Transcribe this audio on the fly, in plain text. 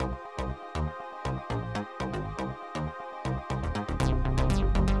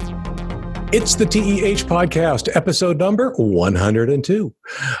It's the TEH Podcast, episode number 102.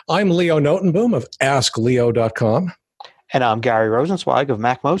 I'm Leo Notenboom of AskLeo.com. And I'm Gary Rosenzweig of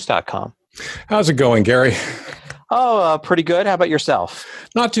MacMost.com. How's it going, Gary? Oh, pretty good. How about yourself?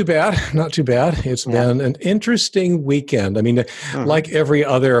 Not too bad. Not too bad. It's been an interesting weekend. I mean, like every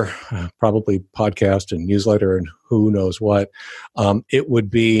other probably podcast and newsletter and who knows what, it would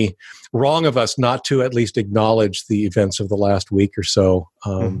be wrong of us not to at least acknowledge the events of the last week or so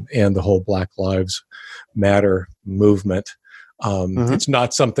and the whole Black Lives Matter movement. It's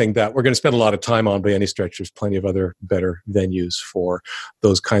not something that we're going to spend a lot of time on by any stretch. There's plenty of other better venues for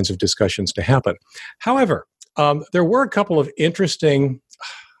those kinds of discussions to happen. However, there were a couple of interesting,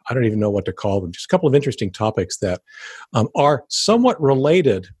 I don't even know what to call them, just a couple of interesting topics that are somewhat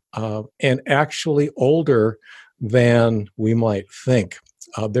related and actually older than we might think.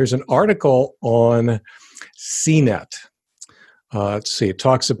 There's an article on CNET. Let's see, it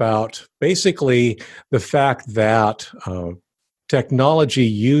talks about basically the fact that technology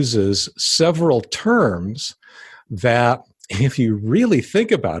uses several terms that, if you really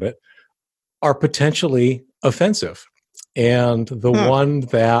think about it, are potentially offensive. And the one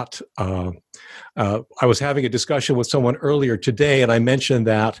that I was having a discussion with someone earlier today, and I mentioned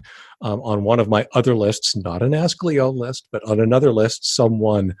that on one of my other lists, not an Ask Leo list, but on another list,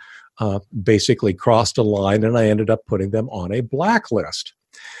 someone basically crossed a line, and I ended up putting them on a blacklist.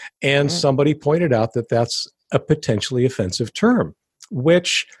 And somebody pointed out that that's a potentially offensive term,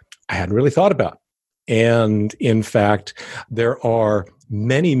 which I hadn't really thought about. And in fact, there are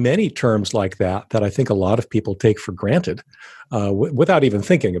many, many terms like that I think a lot of people take for granted without even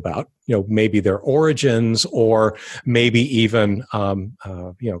thinking about, maybe their origins or maybe even,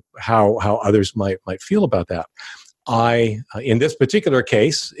 how others might feel about that. In this particular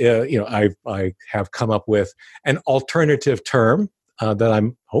case, I have come up with an alternative term that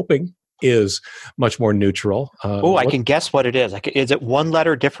I'm hoping is much more neutral. I can guess what it is. Is it one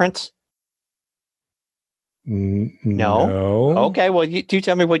letter difference? No. Okay, well, you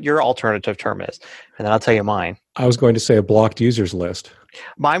tell me what your alternative term is, and then I'll tell you mine. I was going to say a blocked users list.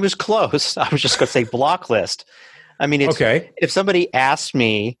 Mine was close. I was just going to say block list. I mean, if somebody asked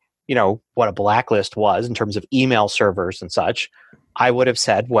me, what a blacklist was in terms of email servers and such, I would have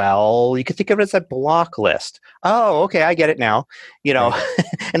said, well, you could think of it as a block list. Oh, okay, I get it now. Right.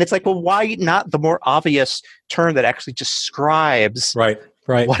 And it's like, well, why not the more obvious term that actually describes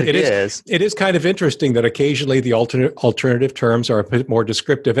Right. what it is. It is kind of interesting that occasionally the alternative terms are a bit more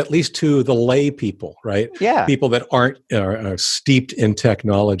descriptive, at least to the lay people, right? Yeah. People that aren't steeped in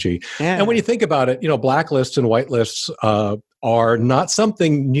technology. Yeah. And when you think about it, blacklists and whitelists are not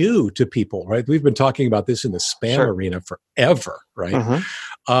something new to people, right? We've been talking about this in the spam arena forever, right?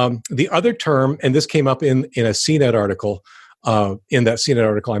 The other term, and this came up in a CNET article, in that CNET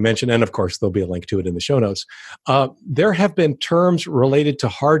article I mentioned, and of course there'll be a link to it in the show notes, there have been terms related to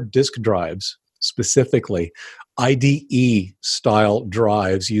hard disk drives, specifically IDE-style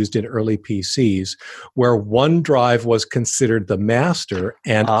drives used in early PCs, where one drive was considered the master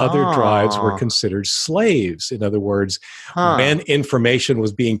and other drives were considered slaves. In other words, when information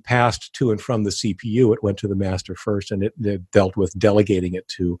was being passed to and from the CPU, it went to the master first, and it dealt with delegating it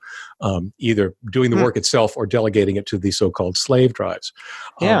to either doing the work itself or delegating it to the so-called slave drives.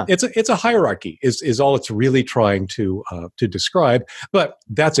 It's a hierarchy, is all it's really trying to describe. But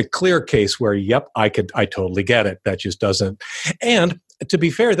that's a clear case where, I totally get it. That just doesn't. And to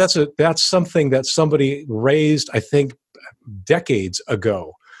be fair, that's something that somebody raised, I think, decades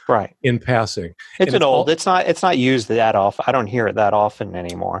ago. Right. In passing. It's it's not used that often. I don't hear it that often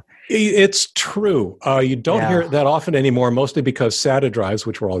anymore. It's true. You don't hear it that often anymore, mostly because SATA drives,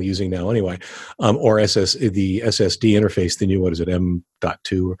 which we're all using now anyway, or the SSD interface, the new,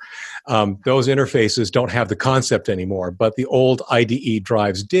 M.2, those interfaces don't have the concept anymore, but the old IDE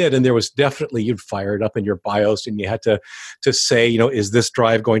drives did, and there was definitely, you'd fire it up in your BIOS and you had to say, is this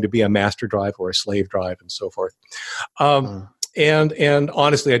drive going to be a master drive or a slave drive, and so forth. And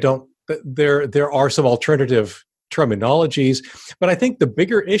honestly, there are some alternative terminologies, but I think the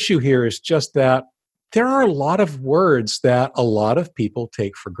bigger issue here is just that there are a lot of words that a lot of people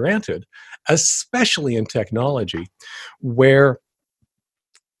take for granted, especially in technology, where,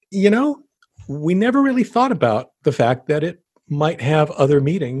 we never really thought about the fact that it might have other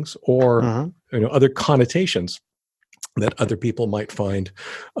meanings or other connotations that other people might find,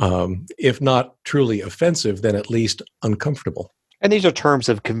 if not truly offensive, then at least uncomfortable. And these are terms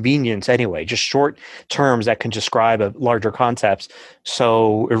of convenience anyway, just short terms that can describe larger concepts.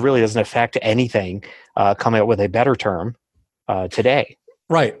 So it really doesn't affect anything coming up with a better term today.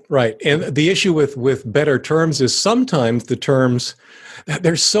 Right, right. And the issue with better terms is sometimes the terms,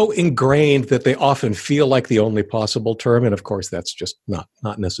 they're so ingrained that they often feel like the only possible term, and of course that's just not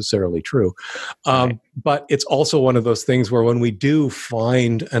necessarily true. Right. But it's also one of those things where when we do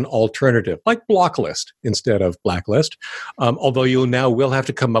find an alternative, like block list instead of blacklist, although you now will have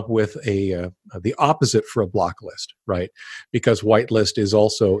to come up with the opposite for a block list, right? Because whitelist is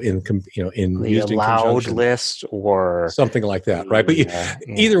also in The used in allowed conjunction, list or something like that, right? But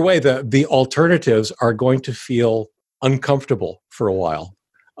either way, the alternatives are going to feel uncomfortable for a while,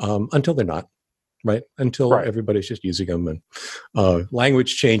 until they're not, right? Until Right. everybody's just using them, and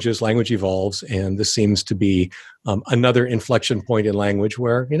language changes, language evolves, and this seems to be another inflection point in language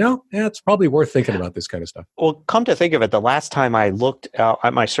where it's probably worth thinking about this kind of stuff. Well, come to think of it, the last time I looked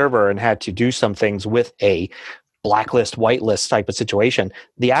at my server and had to do some things with a blacklist, whitelist type of situation,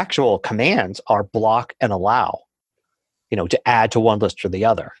 the actual commands are block and allow, to add to one list or the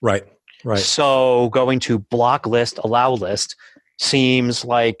other. Right. Right. So going to block list, allow list seems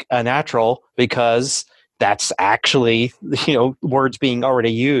like a natural because that's actually, words being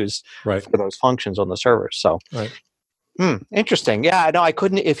already used right. for those functions on the server. So, right. Interesting. Yeah, no, I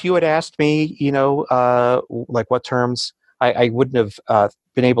couldn't, if you had asked me, like what terms, I wouldn't have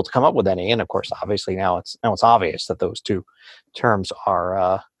been able to come up with any. And of course, obviously now it's obvious that those two terms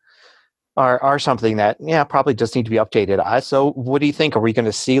are something that probably just need to be updated. So what do you think? Are we going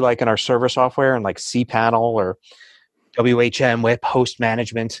to see, like in our server software and like cPanel or WHM web host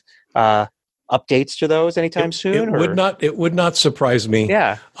management updates to those anytime soon? It would not surprise me.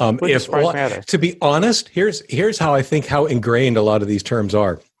 Yeah. To be honest, here's how ingrained a lot of these terms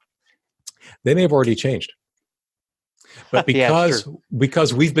are. They may have already changed. But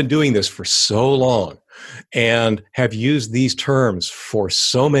because we've been doing this for so long and have used these terms for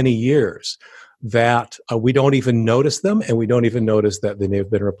so many years that we don't even notice them, and we don't even notice that they may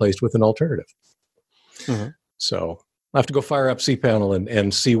have been replaced with an alternative. Mm-hmm. So I'll have to go fire up cPanel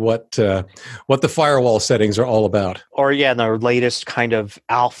and see what the firewall settings are all about. Or the latest kind of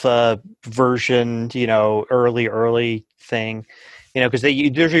alpha version, early thing. Because there's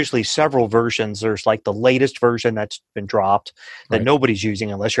usually several versions. There's like the latest version that's been dropped that nobody's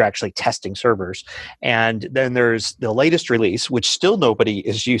using unless you're actually testing servers. And then there's the latest release, which still nobody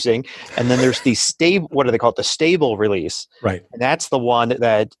is using. And then there's the stable, what do they call it? The stable release. Right. And that's the one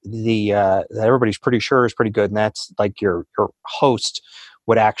that that everybody's pretty sure is pretty good. And that's like your host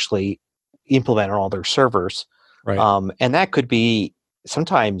would actually implement on all their servers. Right. And that could be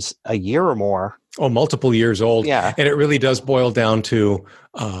sometimes a year or more. Oh, multiple years old. Yeah. And it really does boil down to,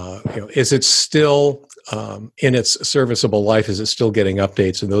 is it still in its serviceable life? Is it still getting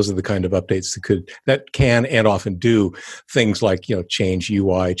updates? And those are the kind of updates that can and often do things like, change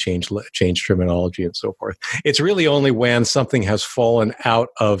UI, change terminology, and so forth. It's really only when something has fallen out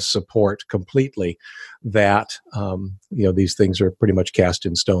of support completely that, these things are pretty much cast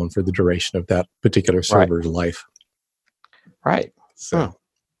in stone for the duration of that particular server's life. Right. So.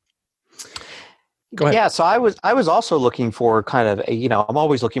 Go ahead. Yeah, so I was also looking for kind of I'm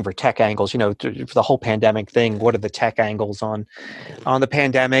always looking for tech angles, for the whole pandemic thing. What are the tech angles on the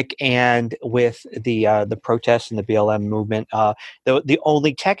pandemic and with the protests and the BLM movement? The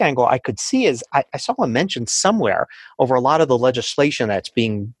only tech angle I could see is I saw a mention somewhere over a lot of the legislation that's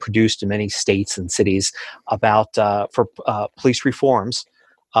being produced in many states and cities about for police reforms.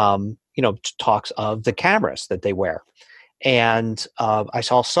 Talks of the cameras that they wear. And I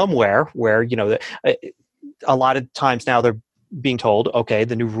saw somewhere where, a lot of times now they're being told, okay,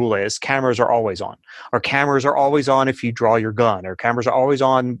 the new rule is cameras are always on, or cameras are always on if you draw your gun, or cameras are always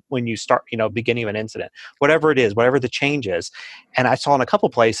on when you start, beginning of an incident, whatever it is, whatever the change is. And I saw in a couple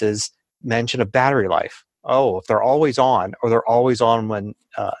places mention of battery life. Oh, if they're always on, or they're always on when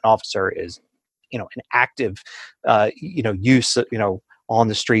an officer is, an active, use, on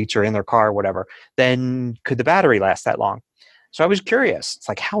the streets or in their car or whatever, then could the battery last that long? So I was curious. It's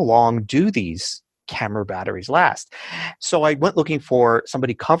like, how long do these camera batteries last? So I went looking for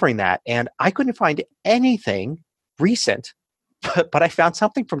somebody covering that, and I couldn't find anything recent, but I found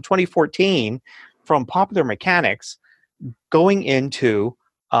something from 2014 from Popular Mechanics going into,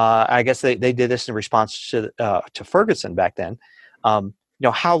 I guess they did this in response to Ferguson back then.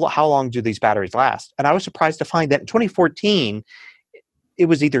 How long do these batteries last? And I was surprised to find that in 2014, it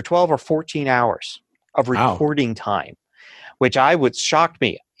was either 12 or 14 hours of recording time, which shocked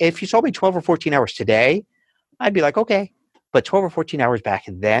me. If you told me 12 or 14 hours today, I'd be like, okay. But 12 or 14 hours back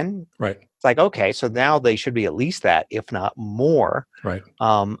then, right? It's like, okay, so now they should be at least that, if not more. Right.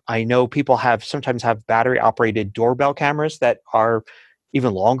 I know people sometimes have battery operated doorbell cameras that are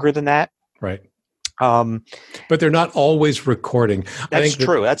even longer than that. Right. But they're not always recording. That's I think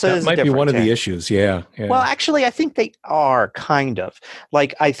true. That might be one of the issues. Yeah. Well, actually, I think they are kind of.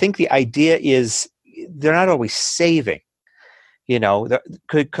 Like, I think the idea is they're not always saving,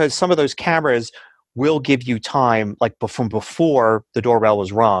 because some of those cameras will give you time, like from before the doorbell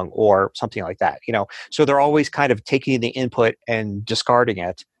was rung or something like that, So they're always kind of taking the input and discarding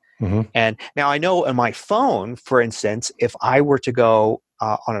it. Mm-hmm. And now I know on my phone, for instance, if I were to go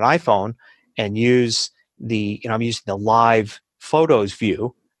on an iPhone and use I'm using the live photos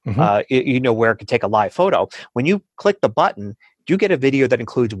view, mm-hmm. Where it can take a live photo. When you click the button, you get a video that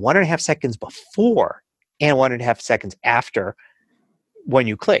includes 1.5 seconds before and 1.5 seconds after when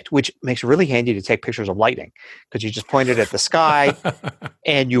you clicked, which makes it really handy to take pictures of lightning, because you just point it at the sky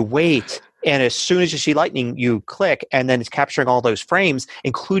and you wait. And as soon as you see lightning, you click, and then it's capturing all those frames,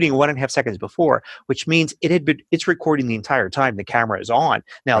 including 1.5 seconds before, which means it's recording the entire time the camera is on.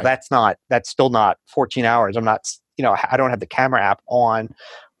 Now, right. That's still not 14 hours. I'm not, I don't have the camera app on,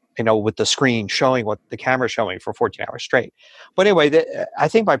 with the screen showing what the camera's showing for 14 hours straight. But anyway, I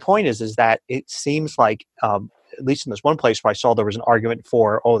think my point is that it seems like, at least in this one place where I saw there was an argument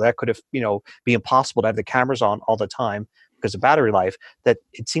for, that could have, be impossible to have the cameras on all the time because of battery life, that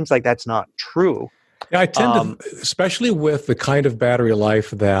it seems like that's not true. Yeah, I tend to, especially with the kind of battery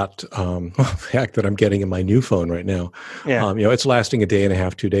life that, the fact that I'm getting in my new phone right now, it's lasting a day and a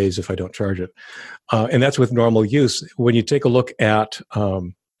half, 2 days if I don't charge it. And that's with normal use. When you take a look at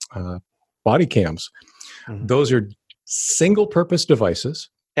body cams, mm-hmm. those are single-purpose devices.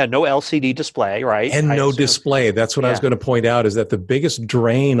 Yeah, no LCD display, right? And no display. That's what I was going to point out, is that the biggest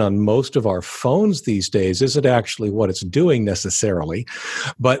drain on most of our phones these days isn't actually what it's doing necessarily,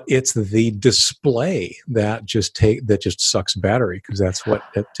 but it's the display that just sucks battery, because that's what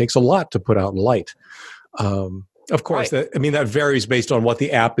it takes a lot to put out in light. Of course, right. That varies based on what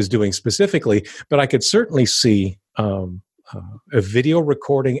the app is doing specifically, but I could certainly see a video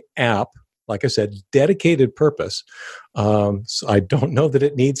recording app, like I said, dedicated purpose. So I don't know that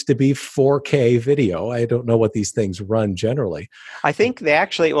it needs to be 4K video. I don't know what these things run generally. I think they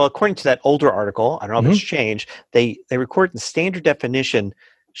actually, according to that older article, I don't know if it's changed, they record in standard definition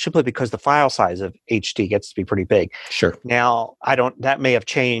simply because the file size of HD gets to be pretty big. Sure. Now, that may have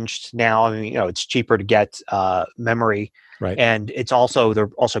changed now. It's cheaper to get memory. Right. And there are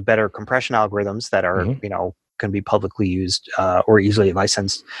also better compression algorithms that are, can be publicly used or easily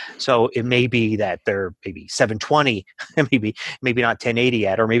licensed. So it may be that they're maybe 720, maybe not 1080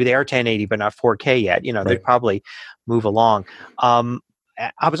 yet, or maybe they are 1080 but not 4K yet. Right. They probably move along.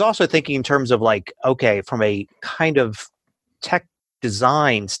 I was also thinking in terms of from a kind of tech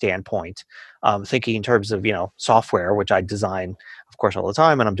design standpoint, thinking in terms of software, which I design, of course, all the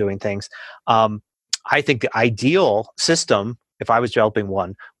time when I'm doing things. I think the ideal system, if I was developing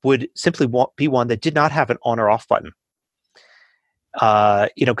one, would simply be one that did not have an on or off button.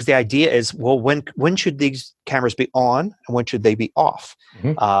 Because the idea is, when should these cameras be on and when should they be off?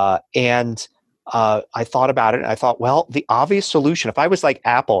 Mm-hmm. And I thought about it, and I thought, the obvious solution, if I was like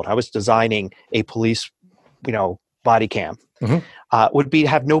Apple and I was designing a police, body cam, mm-hmm. Would be to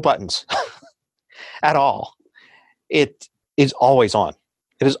have no buttons at all. It is always on.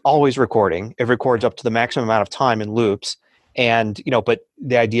 It is always recording. It records up to the maximum amount of time in loops. And, but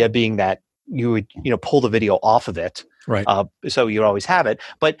the idea being that you would, pull the video off of it. Right. So you'd always have it.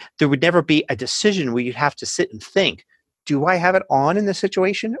 But there would never be a decision where you'd have to sit and think, do I have it on in this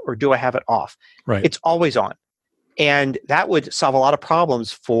situation or do I have it off? Right. It's always on. And that would solve a lot of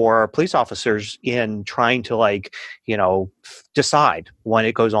problems for police officers in trying to decide when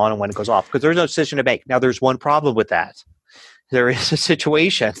it goes on and when it goes off, because there's no decision to make. Now, there's one problem with that. There is a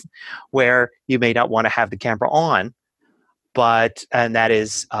situation where you may not want to have the camera on, and that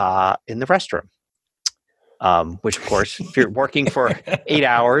is in the restroom, which, of course, if you're working for 8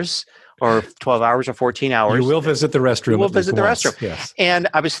 hours or 12 hours or 14 hours, you will visit the restroom. You will visit the restroom. Yes. And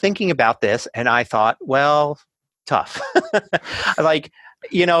I was thinking about this, and I thought, tough.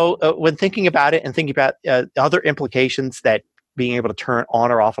 When thinking about it and thinking about other implications that being able to turn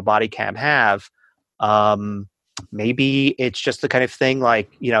on or off a body cam have, maybe it's just the kind of thing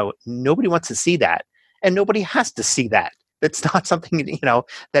nobody wants to see that, and nobody has to see that. It's not something,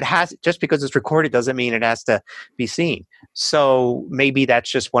 that has, just because it's recorded doesn't mean it has to be seen. So maybe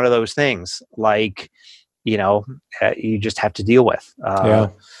that's just one of those things, you just have to deal with.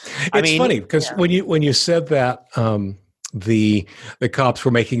 It's funny because when you said that the cops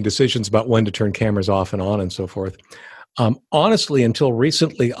were making decisions about when to turn cameras off and on and so forth, honestly, until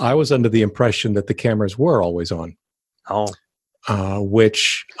recently, I was under the impression that the cameras were always on. Oh.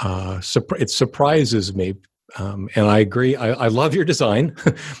 Which it surprises me. And I agree. I love your design,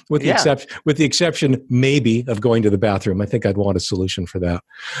 with the exception maybe of going to the bathroom. I think I'd want a solution for that.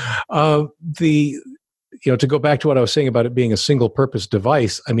 To go back to what I was saying about it being a single purpose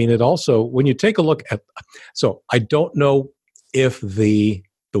device, I mean, it also, when you take a look at, so I don't know if the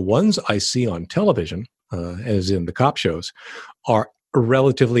ones I see on television, as in the cop shows, are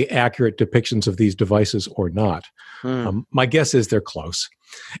relatively accurate depictions of these devices or not. My guess is they're close.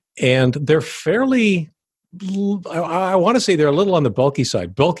 And they're fairly, I want to say they're a little on the bulky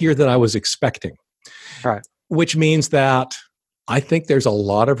side, bulkier than I was expecting. Right. Which means that I think there's a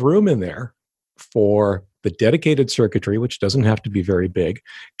lot of room in there for the dedicated circuitry, which doesn't have to be very big.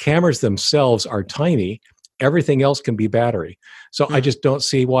 Cameras themselves are tiny. Everything else can be battery. So I just don't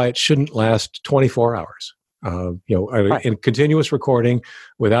see why it shouldn't last 24 hours. In continuous recording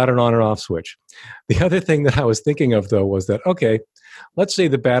without an on and off switch. The other thing that I was thinking of, though, was that, okay, let's say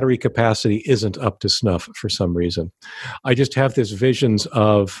the battery capacity isn't up to snuff for some reason. I just have this visions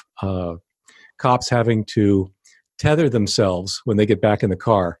of cops having to tether themselves when they get back in the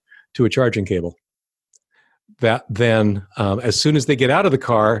car to a charging cable. That then, as soon as they get out of the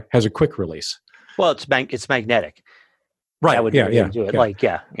car, has a quick release. Well, it's magnetic. Right. That would do it.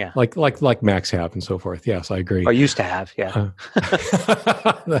 Like Macs have and so forth. Yes, I agree. Or used to have. Yeah.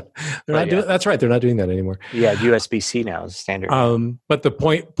 That's right. They're not doing that anymore. Yeah. USB-C now is standard. But the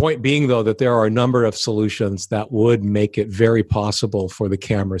point being, though, that there are a number of solutions that would make it very possible for the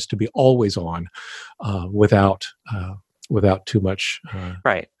cameras to be always on, without too much.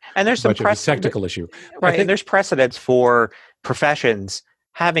 Right. And there's some technical issue. Right. And there's precedents for professions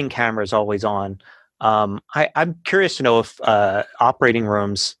having cameras always on. I'm curious to know if operating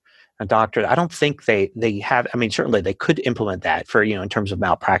rooms and doctors, I don't think they have, I mean, certainly they could implement that for, in terms of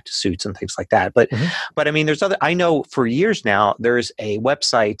malpractice suits and things like that. But, but I mean, I know for years now, there's a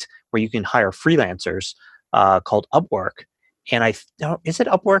website where you can hire freelancers called Upwork. And is it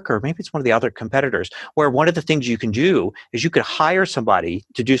Upwork or maybe it's one of the other competitors, where one of the things you can do is you could hire somebody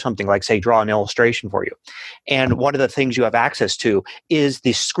to do something like, say, draw an illustration for you. And one of the things you have access to is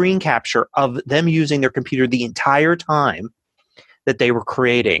the screen capture of them using their computer the entire time that they were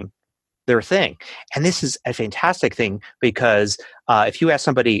creating their thing. And this is a fantastic thing because if you ask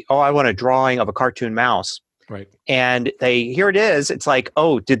somebody, I want a drawing of a cartoon mouse. Right. And here it is. It's like,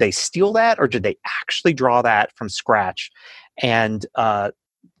 did they steal that or did they actually draw that from scratch? And,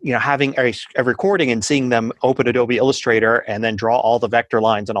 having a recording and seeing them open Adobe Illustrator and then draw all the vector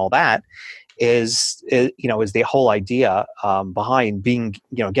lines and all that is the whole idea behind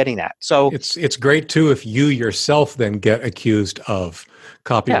getting that. So it's great too if you yourself then get accused of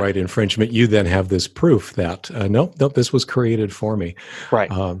copyright infringement. You then have this proof that no, this was created for me.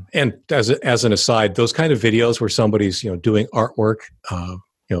 Right. And as an aside, those kind of videos where somebody's doing artwork.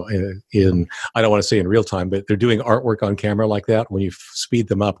 In I don't want to say in real time, but they're doing artwork on camera like that. When you speed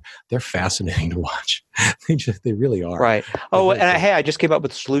them up, they're fascinating to watch. They really are. Right. I just came up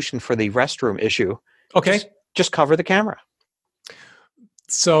with a solution for the restroom issue. Okay. Just cover the camera.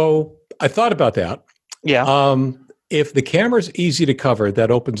 So I thought about that. Yeah. If the camera's easy to cover,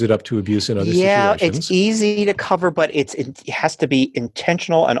 that opens it up to abuse in other situations. Yeah, it's easy to cover, but it has to be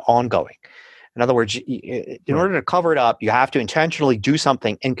intentional and ongoing. In other words, in order to cover it up, you have to intentionally do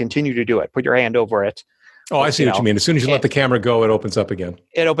something and continue to do it. Put your hand over it. Oh, I see what you mean. As soon as you let the camera go, it opens up again.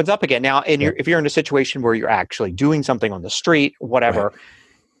 It opens up again. Now, if you're in a situation where you're actually doing something on the street, whatever,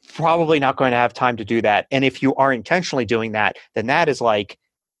 probably not going to have time to do that. And if you are intentionally doing that, then that is like,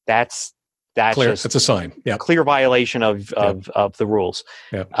 that's clear. That's a sign. Yeah. Clear violation of the rules.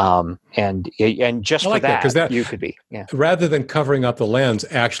 Yeah. And just for that, you could be. Yeah. Rather than covering up the lens,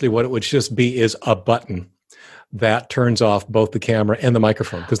 actually what it would just be is a button that turns off both the camera and the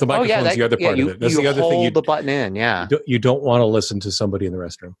microphone, because the microphone is the other part of it. That's the other thing. You hold the button in. Yeah. You don't want to listen to somebody in the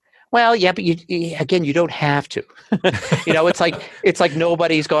restroom. Well, yeah, but you don't have to. It's like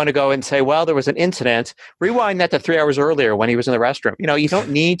nobody's going to go and say, well, there was an incident. Rewind that to 3 hours earlier when he was in the restroom. You don't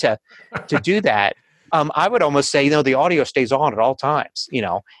need to do that. I would almost say, the audio stays on at all times.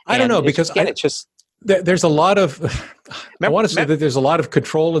 I don't know, because it's just there's a lot of. I want to say that there's a lot of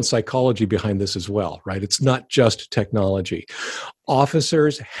control and psychology behind this as well, right? It's not just technology.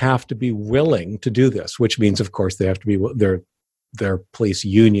 Officers have to be willing to do this, which means, of course, they have to be their police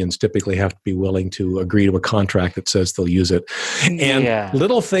unions typically have to be willing to agree to a contract that says they'll use it. And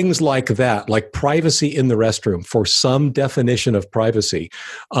little things like that, like privacy in the restroom, for some definition of privacy,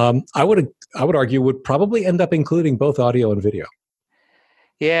 I would argue would probably end up including both audio and video.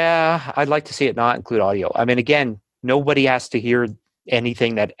 Yeah, I'd like to see it not include audio. I mean, again, nobody has to hear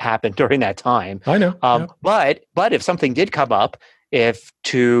anything that happened during that time. I know. But if something did come up, if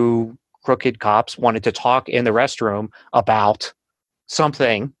to crooked cops wanted to talk in the restroom about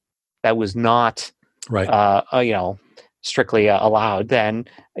something that was not, right, strictly allowed, then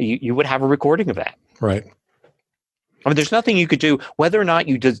you would have a recording of that. Right. I mean, there's nothing you could do. Whether or not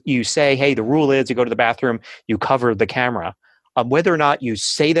you say, hey, the rule is you go to the bathroom, you cover the camera. Whether or not you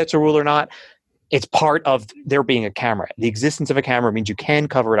say that's a rule or not, it's part of there being a camera. The existence of a camera means you can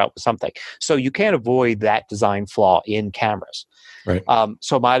cover it up with something. So you can't avoid that design flaw in cameras. Right.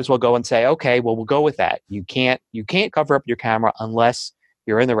 So might as well go and say, okay, well, we'll go with that. You can't cover up your camera unless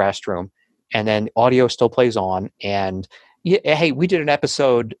you're in the restroom, and then audio still plays on. And hey, we did an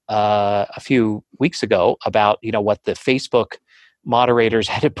episode a few weeks ago about what the Facebook moderators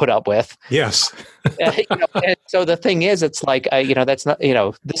had to put up with. Yes. And so the thing is, it's like that's not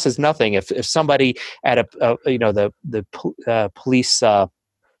this is nothing. If somebody at the police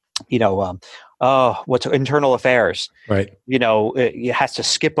what's internal affairs, right? It has to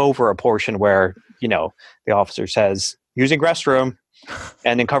skip over a portion where the officer says using restroom,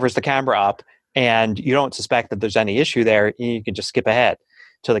 and then covers the camera up, and you don't suspect that there's any issue there. You can just skip ahead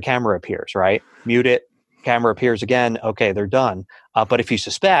till the camera appears, right? Mute it, camera appears again. Okay, they're done. But if you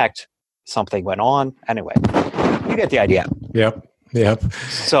suspect something went on, anyway, you get the idea. Yep.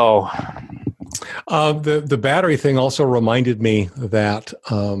 So, the battery thing also reminded me that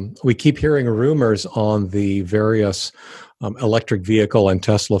we keep hearing rumors on the various electric vehicle and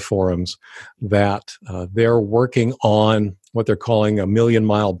Tesla forums that they're working on what they're calling a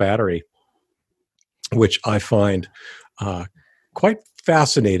 1,000,000-mile battery, which I find quite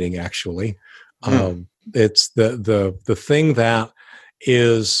fascinating, actually. It's the thing that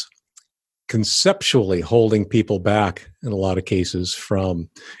is conceptually holding people back in a lot of cases from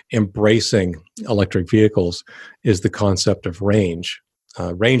embracing electric vehicles is the concept of range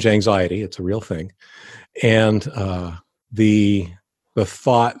anxiety. It's a real thing. And the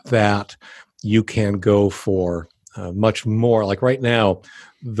thought that you can go for much more, like right now,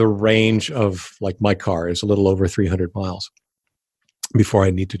 the range of like my car is a little over 300 miles before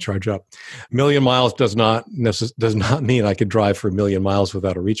I need to charge up. 1,000,000 miles does not mean I could drive for 1,000,000 miles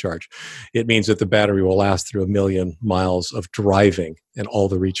without a recharge. It means that the battery will last through 1,000,000 miles of driving and all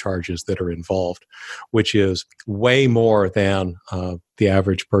the recharges that are involved, which is way more than the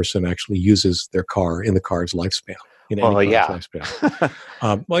average person actually uses their car in the car's lifespan. Lifespan.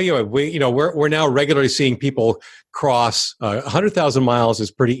 We're now regularly seeing people cross 100,000 miles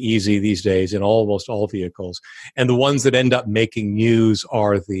is pretty easy these days in almost all vehicles, and the ones that end up making news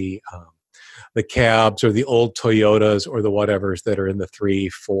are the cabs or the old Toyotas or the whatevers that are in the 3,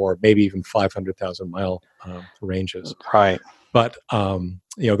 4, maybe even 500,000 mile ranges. Right. But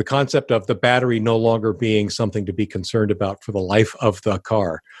the concept of the battery no longer being something to be concerned about for the life of the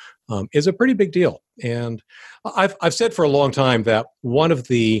car is a pretty big deal. And I've said for a long time that one of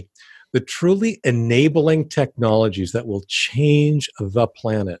the truly enabling technologies that will change the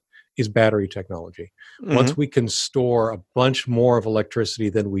planet is battery technology. Mm-hmm. Once we can store a bunch more of electricity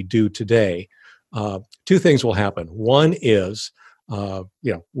than we do today, two things will happen. One is,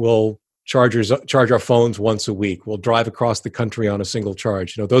 we'll charge our phones once a week. We'll drive across the country on a single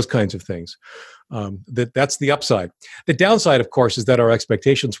charge. Those kinds of things. That's the upside. The downside, of course, is that our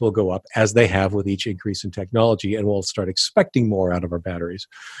expectations will go up as they have with each increase in technology, and we'll start expecting more out of our batteries.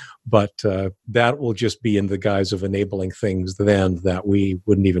 But that will just be in the guise of enabling things then that we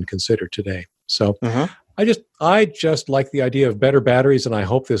wouldn't even consider today. So I just like the idea of better batteries, and I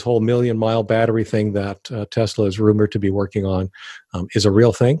hope this whole 1,000,000-mile battery thing that Tesla is rumored to be working on is a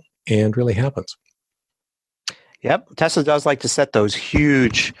real thing and really happens. Yep. Tesla does like to set those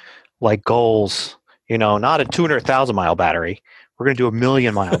huge goals, not a 200,000-mile battery. We're going to do a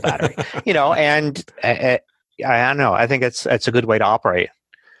 1,000,000-mile battery, and I don't know. I think it's a good way to operate.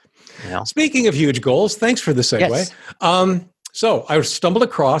 Speaking of huge goals, thanks for the segue. Yes. So I stumbled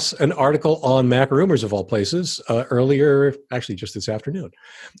across an article on Mac Rumors of all places earlier, actually just this afternoon.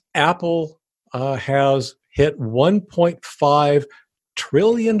 Apple has hit $1.5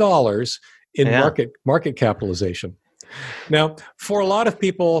 trillion in market capitalization. Now, for a lot of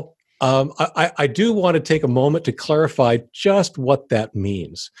people, I do want to take a moment to clarify just what that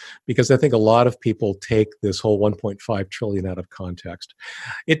means, because I think a lot of people take this whole 1.5 trillion out of context.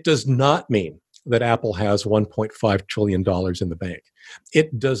 It does not mean that Apple has $1.5 trillion in the bank.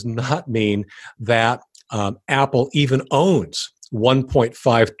 It does not mean that Apple even owns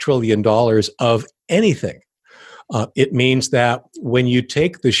 $1.5 trillion of anything. It means that when you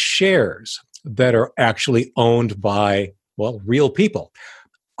take the shares that are actually owned by, real people.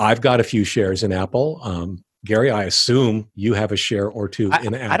 I've got a few shares in Apple. Gary, I assume you have a share or two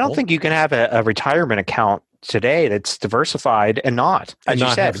in Apple. I don't think you can have a retirement account today that's diversified and not, as you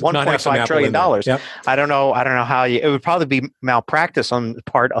said, $1.5 trillion. Yep. I don't know how it would probably be malpractice on the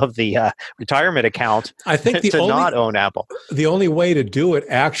part of the retirement account. I think not own Apple. The only way to do it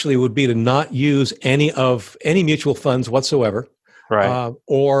actually would be to not use any mutual funds whatsoever. Right.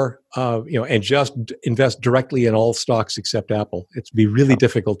 And just invest directly in all stocks except Apple. It'd be really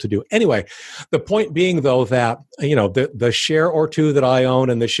difficult to do. Anyway, the point being, though, that the share or two that I own,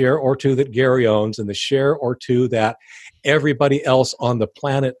 and the share or two that Gary owns, and the share or two that everybody else on the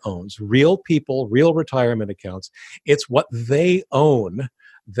planet owns, real people, real retirement accounts, it's what they own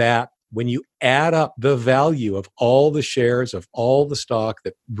that, when you add up the value of all the shares of all the stock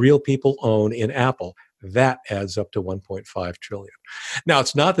that real people own in Apple, that adds up to 1.5 trillion. Now,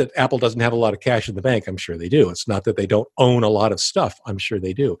 it's not that Apple doesn't have a lot of cash in the bank. I'm sure they do. It's not that they don't own a lot of stuff. I'm sure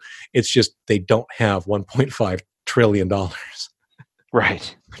they do. It's just they don't have 1.5 trillion dollars.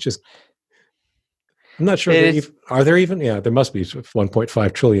 Right. Which is, I'm not sure. Are there even? Yeah, there must be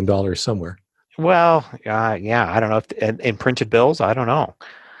 1.5 trillion dollars somewhere. Well, yeah, I don't know if in printed bills. I don't know.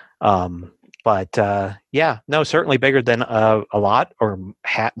 Certainly bigger than a lot, or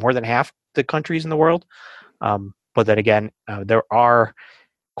more than half the countries in the world. But then again, there are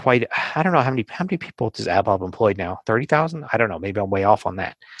quite, I don't know how many people does Apple have employed now? 30,000? I don't know. Maybe I'm way off on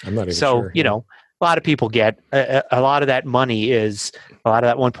that. I'm not even sure. So, a lot of people get a lot of that money is, a lot of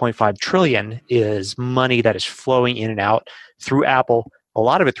that 1.5 trillion is money that is flowing in and out through Apple, a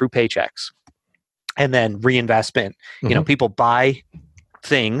lot of it through paychecks, and then reinvestment. Mm-hmm. People buy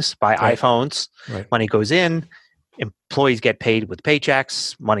things, buy iPhones, money goes in, employees get paid with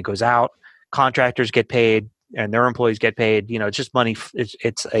paychecks, money goes out, contractors get paid, and their employees get paid. It's just money.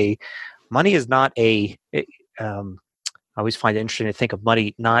 Money is not I always find it interesting to think of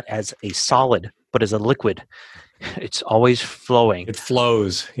money not as a solid, but as a liquid. It's always flowing. It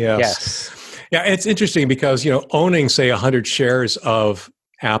flows. Yes. Yeah. It's interesting because, owning, say, 100 shares of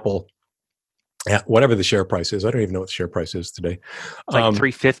Apple, whatever the share price is. I don't even know what the share price is today. It's like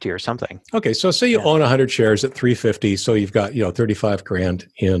 $350 or something. Okay, so say you own 100 shares at $350, so you've got $35,000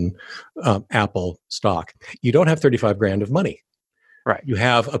 in Apple stock. You don't have $35,000 of money. Right. You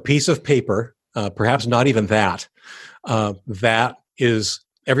have a piece of paper, perhaps not even that. That is,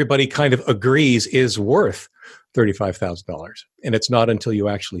 everybody kind of agrees is worth $35,000. And it's not until you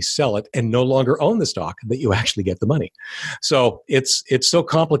actually sell it and no longer own the stock that you actually get the money. So it's so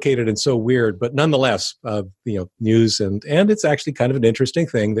complicated and so weird, but nonetheless, news and it's actually kind of an interesting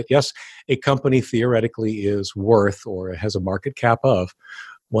thing that, yes, a company theoretically is worth, or has a market cap of,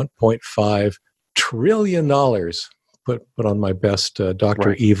 $1.5 trillion. Put on my best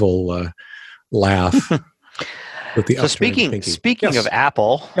Dr. Evil laugh. With the speaking of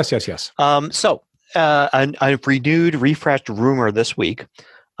Apple. Yes. A renewed, refreshed rumor this week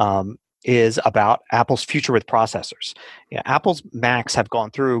is about Apple's future with processors. Apple's Macs have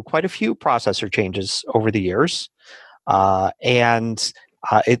gone through quite a few processor changes over the years, and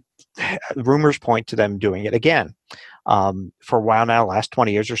rumors point to them doing it again. For a while now, last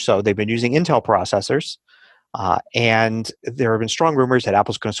 20 years or so, they've been using Intel processors, and there have been strong rumors that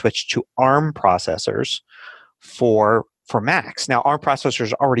Apple's going to switch to ARM processors for Macs. Now, ARM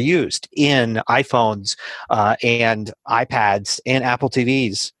processors are already used in iPhones and iPads and Apple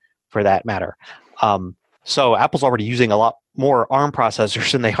TVs, for that matter. So Apple's already using a lot more ARM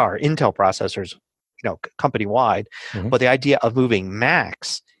processors than they are Intel processors, company-wide. Mm-hmm. But the idea of moving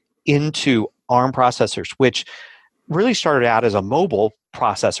Macs into ARM processors, which really started out as a mobile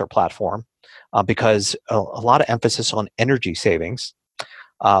processor platform because a lot of emphasis on energy savings,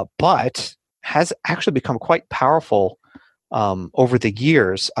 but has actually become quite powerful over the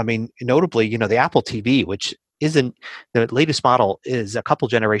years. I mean, notably, the Apple TV, which isn't the latest model, is a couple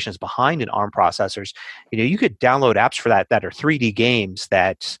generations behind in ARM processors. You could download apps for that are 3D games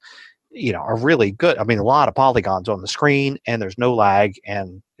that, are really good. I mean, a lot of polygons on the screen, and there's no lag,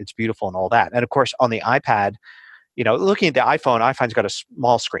 and it's beautiful and all that. And of course, on the iPad, looking at the iPhone's got a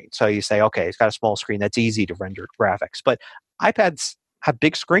small screen. So you say, okay, it's got a small screen. That's easy to render graphics. But iPads have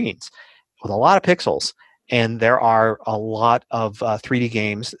big screens with a lot of pixels. And there are a lot of 3D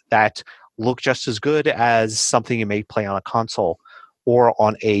games that look just as good as something you may play on a console or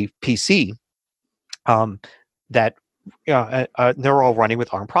on a PC. They're all running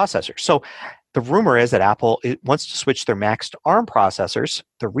with ARM processors. So the rumor is that Apple wants to switch their Macs to ARM processors.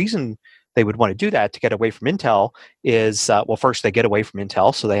 The reason they would want to do that, to get away from Intel, is first, they get away from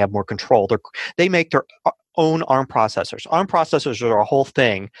Intel, so they have more control. They make their own ARM processors. ARM processors are a whole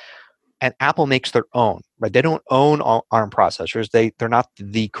thing. and Apple makes their own, right? They don't own ARM processors. They're not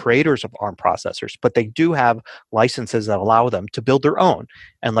the creators of ARM processors, but they do have licenses that allow them to build their own.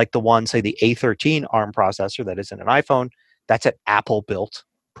 And like the one, say the A13 ARM processor that is in an iPhone, that's an Apple-built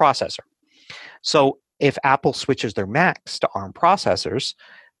processor. So if Apple switches their Macs to ARM processors,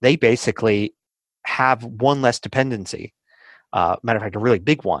 they basically have one less dependency. Matter of fact, a really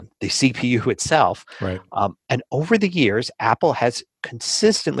big one, the CPU itself. Right. And over the years, Apple has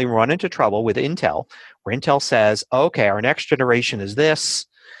consistently run into trouble with Intel, where Intel says, okay, our next generation is this,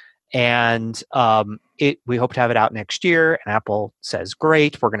 and we hope to have it out next year. And Apple says,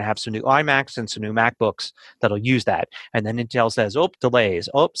 great, we're going to have some new iMacs and some new MacBooks that'll use that. And then Intel says, delays,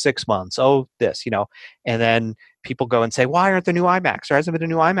 6 months, this, and then people go and say, why aren't there new iMacs? There hasn't been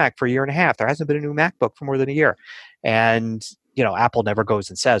a new iMac for a year and a half. There hasn't been a new MacBook for more than a year. And Apple never goes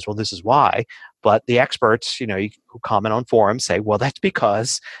and says, well, this is why. But the experts, who comment on forums say, well, that's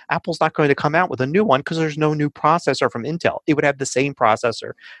because Apple's not going to come out with a new one because there's no new processor from Intel. It would have the same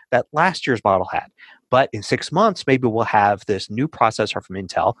processor that last year's model had. But in 6 months, maybe we'll have this new processor from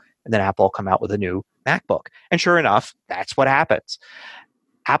Intel, and then Apple will come out with a new MacBook. And sure enough, that's what happens.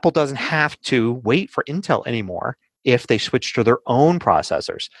 Apple doesn't have to wait for Intel anymore if they switch to their own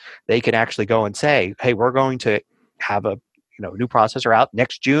processors. They can actually go and say, hey, we're going to have a new processor out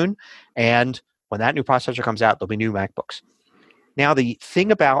next June, and when that new processor comes out, there'll be new MacBooks. Now, the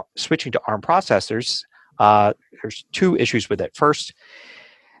thing about switching to ARM processors, there's two issues with it. First,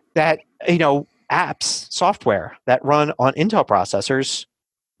 that apps, software that run on Intel processors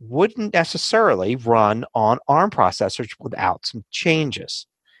wouldn't necessarily run on ARM processors without some changes.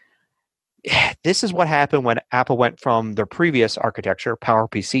 This is what happened when Apple went from their previous architecture,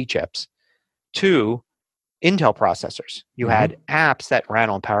 PowerPC chips, to Intel processors. You had apps that ran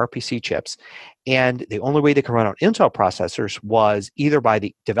on PowerPC chips, and the only way they could run on Intel processors was either by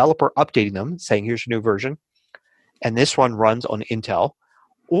the developer updating them, saying, here's your new version, and this one runs on Intel,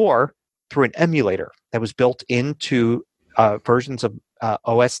 or through an emulator that was built into versions of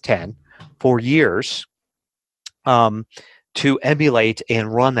OS X for years to emulate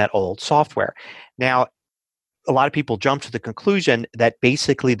and run that old software. Now, a lot of people jump to the conclusion that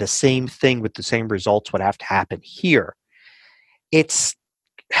basically the same thing with the same results would have to happen here. It's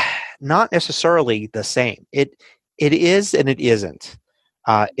not necessarily the same. It is and it isn't.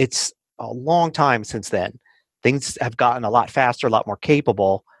 It's a long time since then. Things have gotten a lot faster, a lot more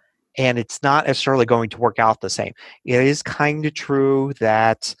capable, and it's not necessarily going to work out the same. It is kind of true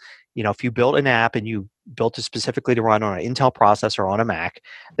that if you built an app and you built it specifically to run on an Intel processor on a Mac,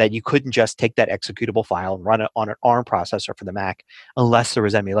 that you couldn't just take that executable file and run it on an ARM processor for the Mac unless there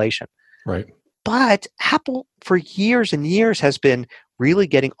was emulation. Right. But Apple, for years and years, has been really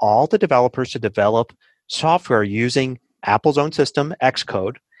getting all the developers to develop software using Apple's own system,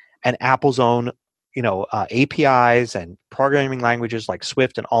 Xcode, and Apple's own APIs and programming languages like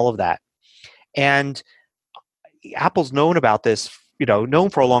Swift and all of that. And Apple's known about this, known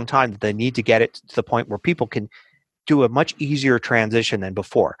for a long time that they need to get it to the point where people can do a much easier transition than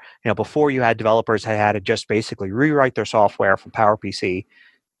before. Before you had developers that had to just basically rewrite their software from PowerPC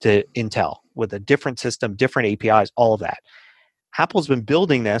to Intel with a different system, different APIs, all of that. Apple's been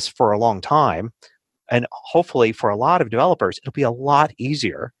building this for a long time, and hopefully for a lot of developers, it'll be a lot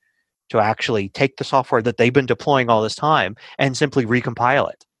easier to actually take the software that they've been deploying all this time and simply recompile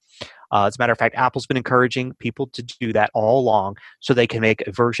it. As a matter of fact, Apple's been encouraging people to do that all along so they can make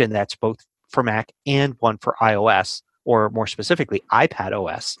a version that's both for Mac and one for iOS, or more specifically, iPad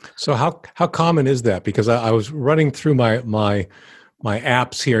OS. So how common is that? Because I was running through my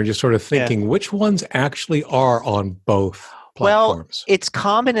apps here and just sort of thinking, which ones actually are on both platforms? Well, it's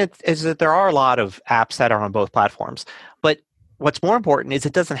common is that there are a lot of apps that are on both platforms. But what's more important is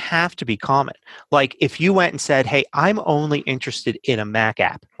it doesn't have to be common. Like if you went and said, hey, I'm only interested in a Mac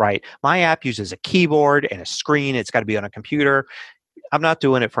app, right? My app uses a keyboard and a screen. It's got to be on a computer. I'm not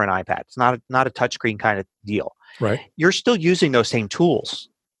doing it for an iPad. It's not a touchscreen kind of deal. Right. You're still using those same tools.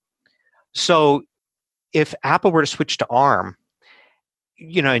 So if Apple were to switch to ARM,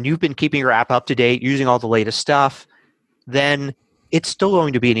 and you've been keeping your app up to date, using all the latest stuff, then it's still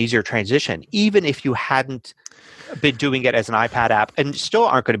going to be an easier transition, even if you hadn't been doing it as an iPad app, and still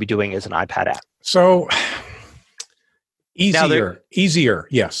aren't going to be doing it as an iPad app. So easier,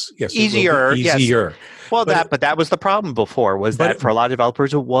 yes, easier. Yes. Well, but that was the problem before. That for a lot of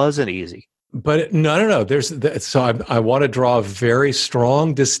developers, it wasn't easy. But no. I want to draw a very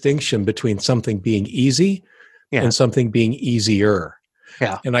strong distinction between something being easy and something being easier.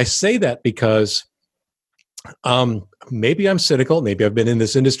 Yeah. And I say that because maybe I'm cynical. Maybe I've been in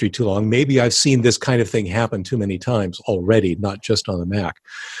this industry too long. Maybe I've seen this kind of thing happen too many times already, not just on the Mac.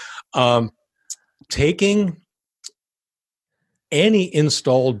 Taking any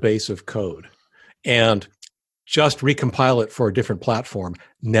installed base of code and just recompile it for a different platform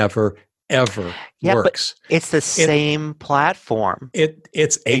never ever works. But it's the same platform.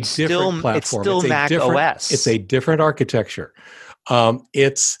 It's a different platform. It's still Mac OS. It's a different architecture.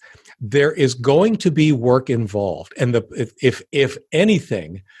 There is going to be work involved, and if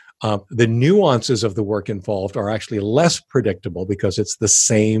anything, the nuances of the work involved are actually less predictable because it's the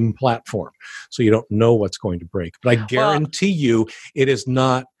same platform. So you don't know what's going to break. But I guarantee you it is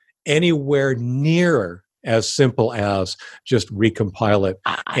not anywhere near as simple as just recompile it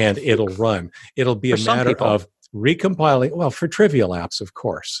and it'll run. It'll be a matter of recompiling. Well, for trivial apps, of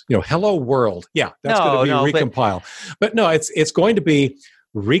course. Hello World. Yeah, that's going to be recompile. But no, it's going to be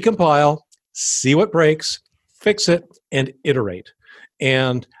recompile, see what breaks, fix it, and iterate.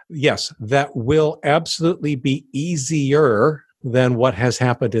 And yes, that will absolutely be easier than what has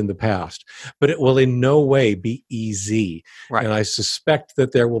happened in the past, but it will in no way be easy. Right. And I suspect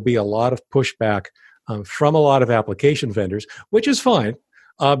that there will be a lot of pushback from a lot of application vendors, which is fine,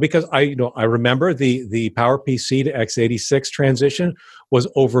 because I remember the PowerPC to x86 transition was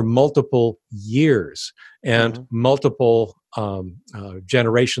over multiple years and multiple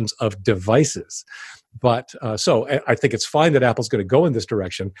generations of devices. But so I think it's fine that Apple's going to go in this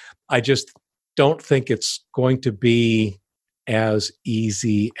direction. I just don't think it's going to be as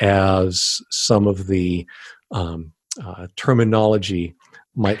easy as some of the terminology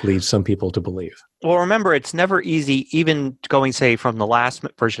might lead some people to believe. Well, remember, it's never easy, even going, say, from the last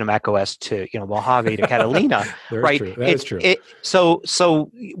version of macOS to Mojave to Catalina, right? True. That is true.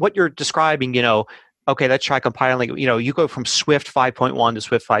 So what you're describing, okay, let's try compiling. You go from Swift 5.1 to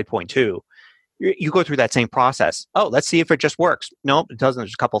Swift 5.2. You go through that same process. Oh, let's see if it just works. Nope, it doesn't.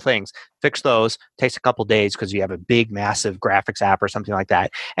 There's a couple things. Fix those. Takes a couple days because you have a big, massive graphics app or something like that.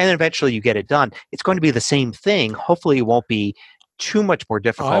 And then eventually you get it done. It's going to be the same thing. Hopefully it won't be too much more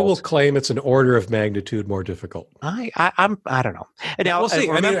difficult. I will claim it's an order of magnitude more difficult. I don't know. And now, we'll see.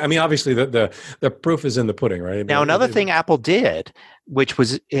 I mean, obviously the proof is in the pudding, right? Now, another thing Apple did, which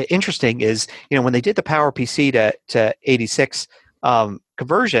was interesting, is when they did the PowerPC to 86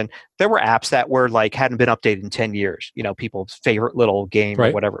 conversion, there were apps that were hadn't been updated in 10 years. People's favorite little game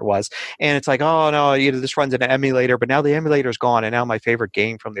or whatever it was, and it's like, oh no, this runs in an emulator, but now the emulator's gone, and now my favorite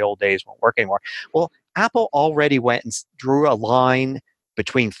game from the old days won't work anymore. Well, Apple already went and drew a line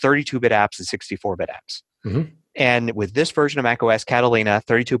between 32-bit apps and 64-bit apps. Mm-hmm. And with this version of macOS Catalina,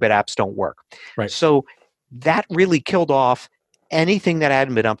 32-bit apps don't work. Right. So that really killed off anything that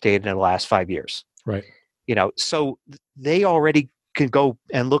hadn't been updated in the last 5 years. Right. So they already can go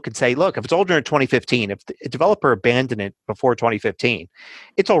and look and say, look, if it's older than 2015, if the developer abandoned it before 2015,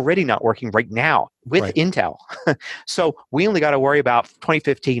 it's already not working right now with Intel. So we only got to worry about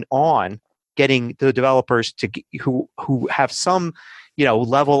 2015 on getting the developers who have some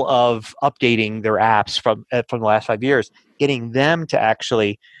level of updating their apps from the last 5 years, getting them to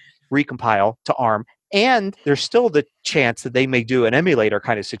actually recompile to ARM. And there's still the chance that they may do an emulator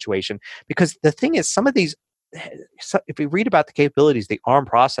kind of situation, because the thing is, some of these, if we read about the capabilities, the ARM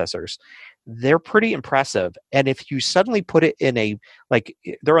processors, they're pretty impressive. And if you suddenly put it in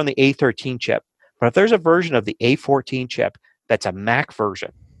they're on the A13 chip, but if there's a version of the A14 chip that's a Mac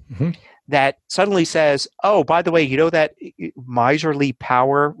version, that suddenly says, oh, by the way, that miserly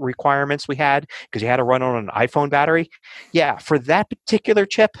power requirements we had because you had to run on an iPhone battery? Yeah, for that particular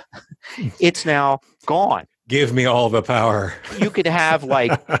chip, it's now gone. Give me all the power. You could have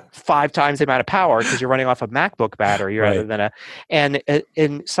 5 times the amount of power because you're running off a MacBook battery rather than and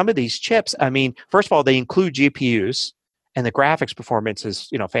in some of these chips, I mean, first of all, they include GPUs, and the graphics performance is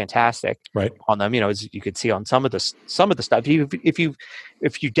fantastic on them. As you can see on some of the stuff. If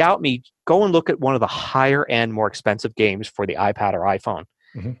you doubt me, go and look at one of the higher end, more expensive games for the iPad or iPhone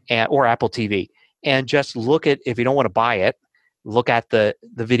or Apple TV, and just look at, if you don't want to buy it, look at the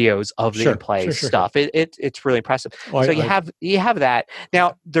videos of the in-play stuff. It's really impressive. Well, so you have that.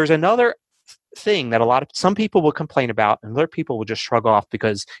 Now there's another thing that some people will complain about, and other people will just shrug off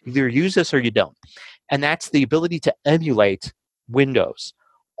because you either use this or you don't. And that's the ability to emulate Windows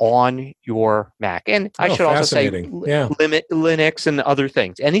on your Mac. And I should also say limit Linux and other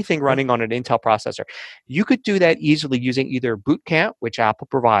things, anything running on an Intel processor. You could do that easily using either Boot Camp, which Apple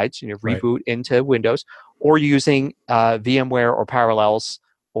provides, reboot into Windows, or using VMware or Parallels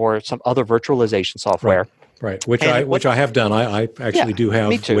or some other virtualization software. Right, which I have done. I actually do have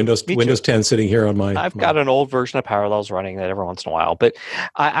Windows 10 sitting here on my. I've got an old version of Parallels running that every once in a while, but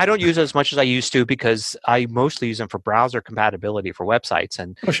I don't use it as much as I used to because I mostly use them for browser compatibility for websites,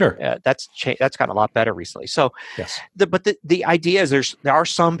 and sure, that's gotten a lot better recently. So, yes, but the idea is there are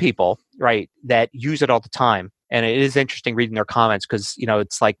some people, right, that use it all the time. And it is interesting reading their comments because,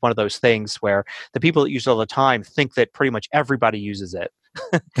 it's like one of those things where the people that use it all the time think that pretty much everybody uses it.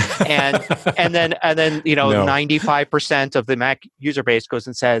 and then 95% of the Mac user base goes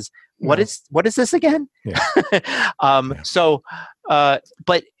and says, what is this again? Yeah.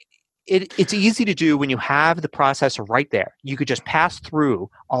 But it's easy to do when you have the processor right there. You could just pass through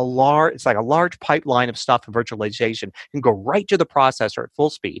it's like a large pipeline of stuff in virtualization and go right to the processor at full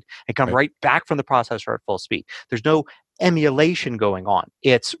speed and come right back from the processor at full speed. There's no emulation going on.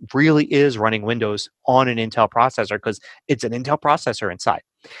 It really is running Windows on an Intel processor because it's an Intel processor inside.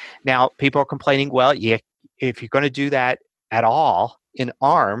 Now, people are complaining, well, if you're going to do that at all in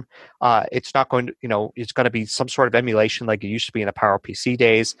ARM, it's not going to, it's going to be some sort of emulation like it used to be in the PowerPC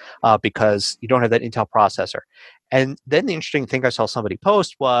days because you don't have that Intel processor. And then the interesting thing I saw somebody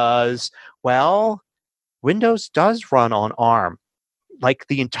post was, well, Windows does run on ARM. Like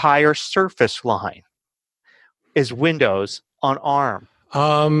the entire Surface line is Windows on ARM.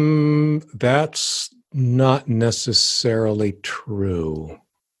 That's not necessarily true.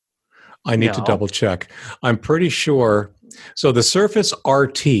 I need to double check. I'm pretty sure. So the Surface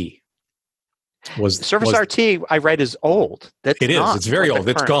RT was the Surface RT. I read is old. It is. It's very old.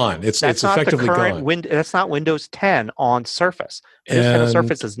 It's gone. It's effectively gone. That's not Windows 10 on Surface. Windows 10 on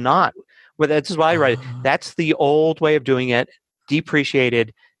Surface is not. Well, that's why I read. That's the old way of doing it.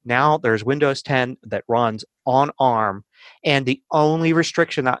 Depreciated. Now there's Windows 10 that runs on ARM, and the only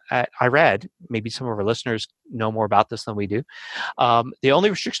restriction I read, maybe some of our listeners know more about this than we do. The only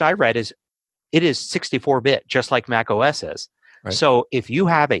restriction I read is it is 64-bit, just like Mac OS is. Right. So if you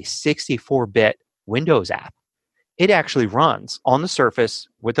have a 64-bit Windows app, it actually runs on the Surface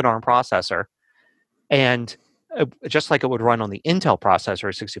with an ARM processor, and just like it would run on the Intel processor,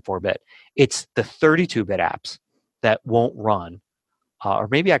 64-bit, it's the 32-bit apps that won't run. Or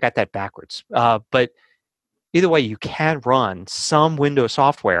maybe I got that backwards. But either way, you can run some Windows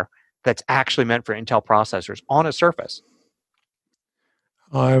software that's actually meant for Intel processors on a Surface.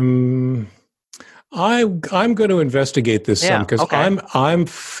 I'm going to investigate this some because I'm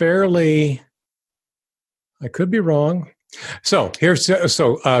fairly. I could be wrong. So here's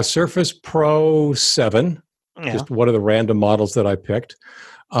Surface Pro 7. Yeah. Just one of the random models that I picked.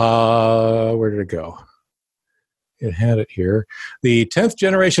 Where did it go? It had it here. The 10th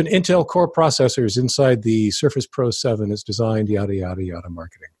generation Intel Core processors inside the Surface Pro 7 is designed, yada, yada, yada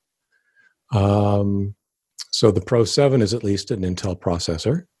marketing. So the Pro 7 is at least an Intel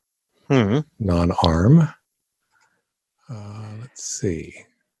processor, non-ARM. Let's see.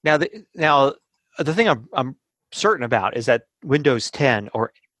 Now the thing I'm certain about is that Windows 10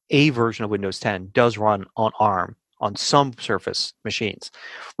 or a version of Windows 10 does run on ARM on some Surface machines,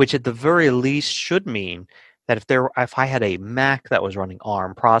 which at the very least should mean that if I had a Mac that was running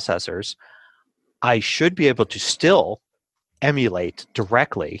ARM processors, I should be able to still emulate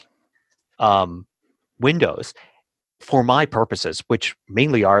directly Windows for my purposes, which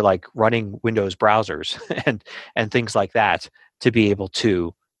mainly are like running Windows browsers and things like that, to be able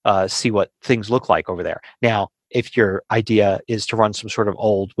to see what things look like over there. Now, if your idea is to run some sort of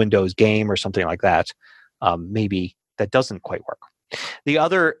old Windows game or something like that, maybe that doesn't quite work. The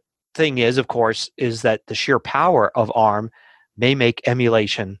other thing is, of course, is that the sheer power of ARM may make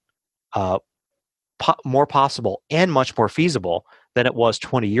emulation more possible and much more feasible than it was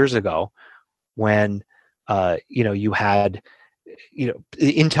 20 years ago when you had the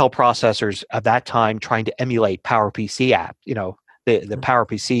Intel processors at that time trying to emulate PowerPC app, the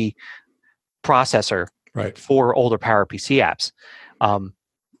PowerPC processor for older PowerPC apps.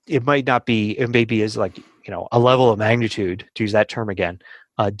 It might not be, it maybe is like, a level of magnitude, to use that term again,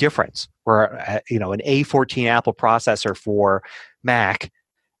 difference where an A14 Apple processor for Mac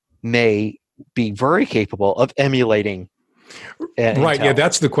may be very capable of emulating Right. Intel. Yeah,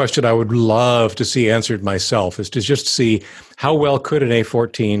 that's the question I would love to see answered myself, is to just see how well could an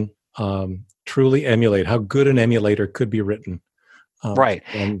A14 truly emulate, how good an emulator could be written.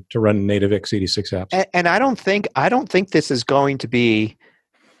 And to run native x86 apps. And I don't think this is going to be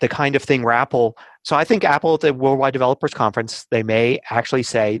the kind of thing where Apple. So I think Apple at the Worldwide Developers Conference, they may actually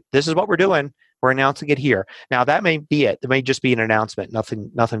say, "This is what we're doing. We're announcing it here." Now that may be it. It may just be an announcement.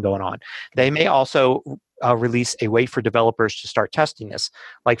 Nothing going on. They may also release a way for developers to start testing this.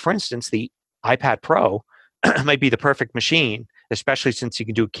 Like for instance, the iPad Pro might be the perfect machine especially since you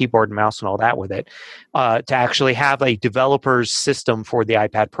can do keyboard and mouse and all that with it, to actually have a developer's system for the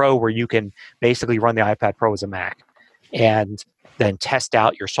iPad Pro where you can basically run the iPad Pro as a Mac and then test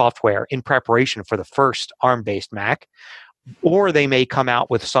out your software in preparation for the first ARM-based Mac. Or they may come out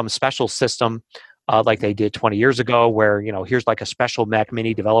with some special system like they did 20 years ago where, here's like a special Mac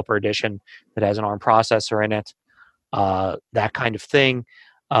Mini Developer Edition that has an ARM processor in it, that kind of thing.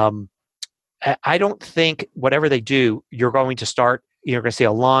 I don't think whatever they do, you're going to see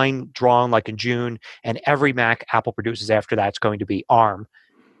a line drawn like in June, and every Mac Apple produces after that is going to be ARM,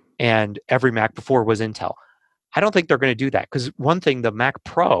 and every Mac before was Intel. I don't think they're going to do that, because one thing, the Mac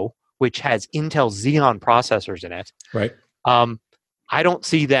Pro, which has Intel Xeon processors in it, right? I don't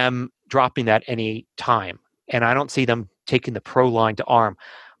see them dropping that any time, and I don't see them taking the Pro line to ARM.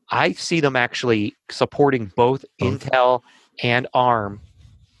 I see them actually supporting both Intel and ARM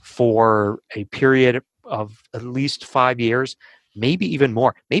for a period of at least 5 years, maybe even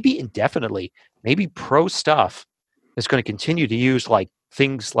more, maybe indefinitely. Maybe Pro stuff is going to continue to use like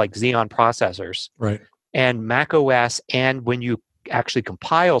things like Xeon processors, right? And Mac OS, and when you actually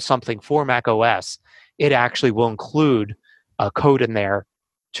compile something for Mac OS, it actually will include a code in there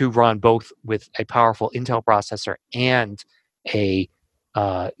to run both with a powerful Intel processor and an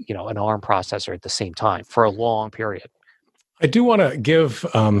ARM processor at the same time for a long period. I do want to give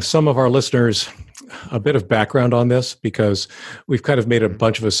some of our listeners a bit of background on this, because we've kind of made a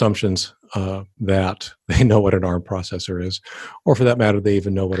bunch of assumptions that they know what an ARM processor is, or for that matter, they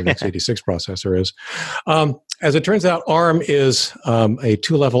even know what an x86 processor is. As it turns out, ARM is a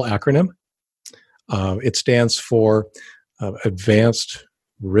two-level acronym. It stands for Advanced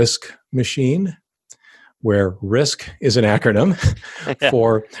RISC Machine, where RISC is an acronym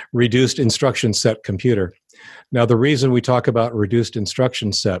for Reduced Instruction Set Computer. Now, the reason we talk about reduced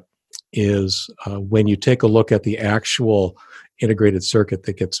instruction set is when you take a look at the actual integrated circuit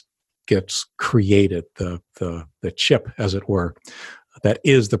that gets created, the chip, as it were, that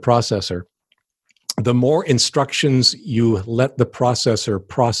is the processor. The more instructions you let the processor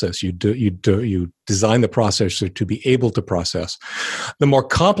process, you design the processor to be able to process, the more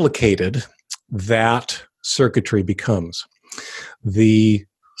complicated that circuitry becomes. The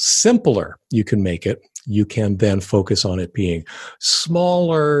simpler you can make it, you can then focus on it being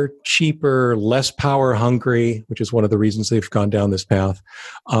smaller, cheaper, less power hungry, which is one of the reasons they've gone down this path,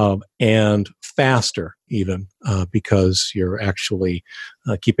 and faster even, because you're actually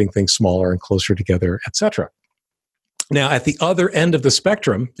keeping things smaller and closer together, etc. Now, at the other end of the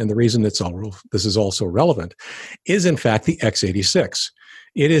spectrum, and the reason this is also relevant, is in fact the x86.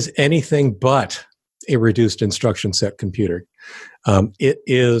 It is anything but a reduced instruction set computer. It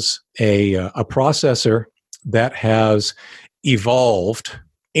is a processor that has evolved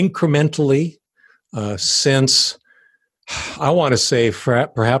incrementally since, I want to say,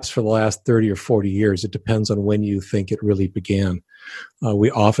 perhaps for the last 30 or 40 years. It depends on when you think it really began. We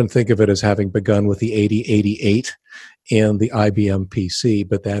often think of it as having begun with the 8088 and the IBM PC,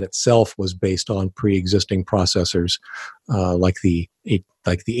 but that itself was based on pre-existing processors like the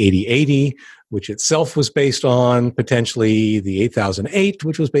 8080, which itself was based on potentially the 8008,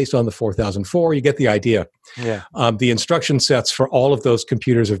 which was based on the 4004. You get the idea. Yeah. The instruction sets for all of those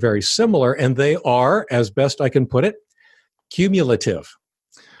computers are very similar, and they are, as best I can put it, cumulative.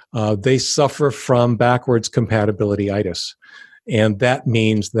 They suffer from backwards compatibility-itis. And that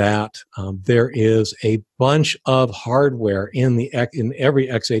means that there is a bunch of hardware in every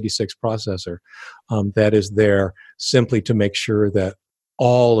x86 processor that is there simply to make sure that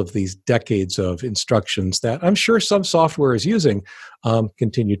all of these decades of instructions that I'm sure some software is using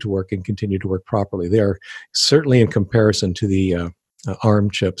continue to work and continue to work properly. They are certainly, in comparison to the ARM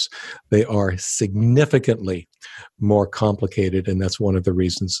chips, they are significantly more complicated, and that's one of the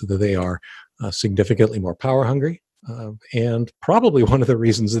reasons that they are significantly more power hungry. And probably one of the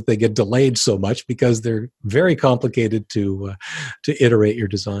reasons that they get delayed so much, because they're very complicated to iterate your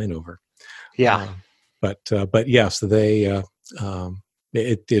design over. Yeah, but yes, they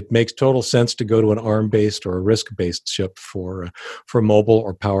it makes total sense to go to an ARM-based or a RISC-based chip for mobile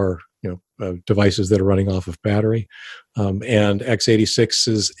or power devices that are running off of battery. And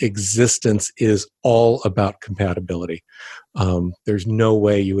x86's existence is all about compatibility. There's no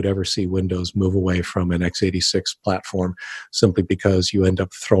way you would ever see Windows move away from an x86 platform simply because you end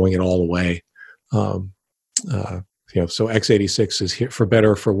up throwing it all away. So x86 is here, for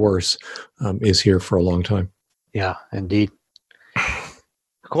better or for worse, is here for a long time. Yeah, indeed.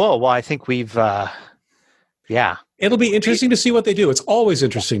 Cool. Well, I think we've Yeah. It'll be interesting to see what they do. It's always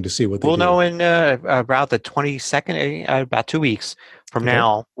interesting to see what they do. We'll know in about the 22nd, about 2 weeks from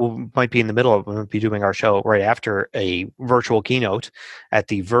now. We might be in the middle of, we'll be doing our show right after a virtual keynote at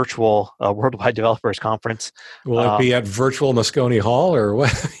the virtual Worldwide Developers Conference. Will it be at virtual Moscone Hall or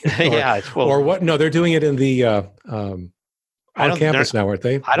what? Or what? No, they're doing it in the on campus now, aren't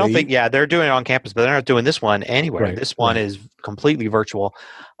they? I don't think, they're doing it on campus, but they're not doing this one anywhere. Right, this one is completely virtual,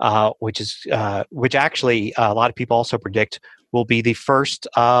 which actually a lot of people also predict will be the first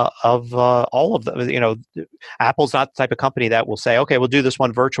of all of them. Apple's not the type of company that will say, okay, we'll do this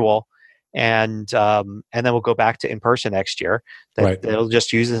one virtual and then we'll go back to in-person next year. They'll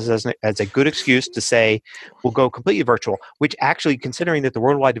just use this as a good excuse to say, we'll go completely virtual, which actually, considering that the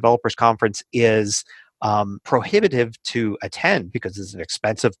Worldwide Developers Conference is prohibitive to attend because it's an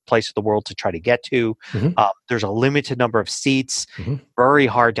expensive place in the world to try to get to. Mm-hmm. There's a limited number of seats, very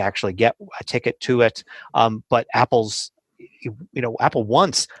hard to actually get a ticket to it. But Apple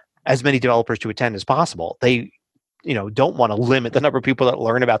wants as many developers to attend as possible. They don't want to limit the number of people that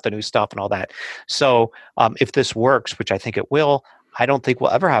learn about the new stuff and all that. So if this works, which I think it will, I don't think we'll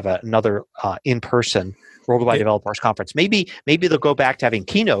ever have another in-person Worldwide Developers Conference. Maybe they'll go back to having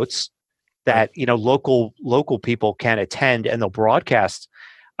keynotes that local people can attend and they'll broadcast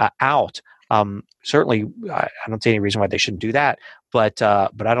out. Certainly, I don't see any reason why they shouldn't do that. But I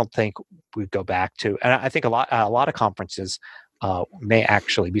don't think we go back to. And I think a lot of conferences may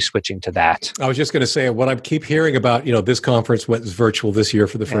actually be switching to that. I was just going to say what I keep hearing about. This conference went virtual this year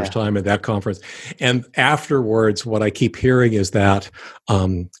for the first time, and that conference, and afterwards, what I keep hearing is that.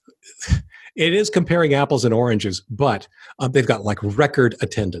 It is comparing apples and oranges, but they've got like record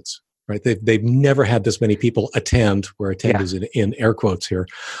attendance. Right, they've never had this many people attend, where attend is in air quotes here,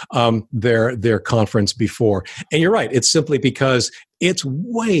 their conference before. And you're right, it's simply because it's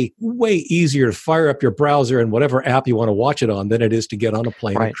way easier to fire up your browser and whatever app you want to watch it on than it is to get on a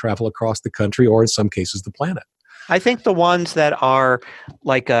plane and travel across the country, or in some cases the planet. I think the ones that are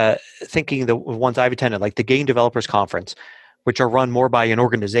like thinking the ones I've attended, like the Game Developers Conference, which are run more by an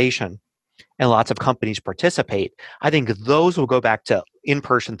organization and lots of companies participate, I think those will go back to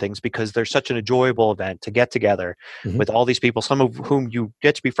in-person things because they're such an enjoyable event to get together with all these people, some of whom you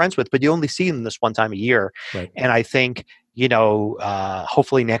get to be friends with, but you only see them this one time a year. Right. And I think,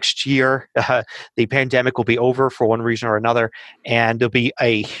 hopefully next year, the pandemic will be over for one reason or another, and there'll be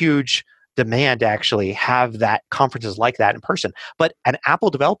a huge demand to actually have that conferences like that in person. But an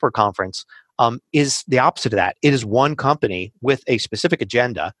Apple Developer Conference is the opposite of that. It is one company with a specific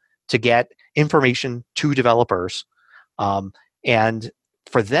agenda to get information to developers, and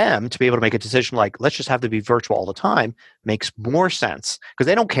for them to be able to make a decision like, let's just have them be virtual all the time, makes more sense because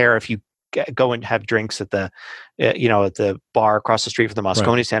they don't care if you go and have drinks at the at the bar across the street from the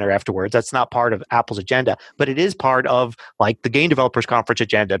Moscone Center afterwards. That's not part of Apple's agenda, but it is part of like the Game Developers Conference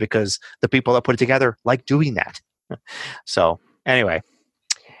agenda because the people that put it together like doing that. So anyway,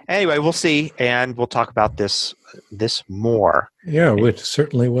 we'll see, and we'll talk about this more. Yeah, we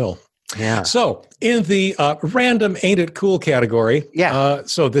certainly will. Yeah. So in the random ain't it cool category,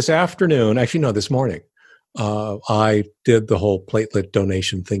 so this afternoon, actually no, this morning, I did the whole platelet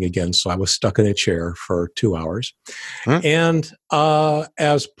donation thing again. So I was stuck in a chair for 2 hours. And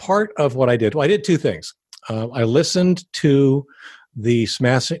as part of what I did, I did two things. I listened to the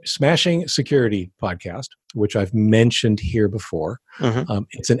Smashing Security podcast, which I've mentioned here before.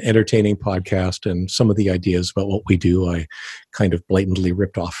 It's an entertaining podcast, and some of the ideas about what we do, I kind of blatantly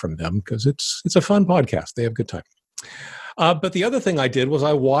ripped off from them because it's a fun podcast. They have a good time. But the other thing I did was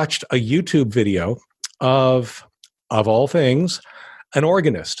I watched a YouTube video of all things, an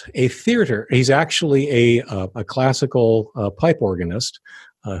organist, a theater. He's actually a classical pipe organist.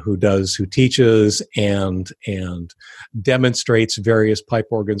 Who teaches and demonstrates various pipe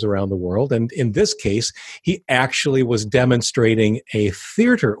organs around the world. And in this case, he actually was demonstrating a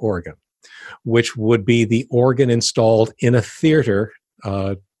theater organ, which would be the organ installed in a theater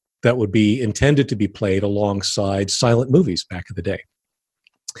that would be intended to be played alongside silent movies back in the day.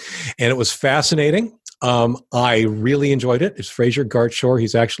 And it was fascinating. I really enjoyed it. It's Fraser Gartshore.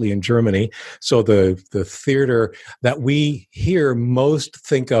 He's actually in Germany. So the theater that we hear most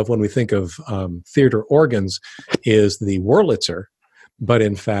think of when we think of theater organs is the Wurlitzer. But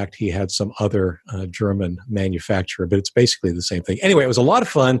in fact, he had some other German manufacturer, but it's basically the same thing. Anyway, it was a lot of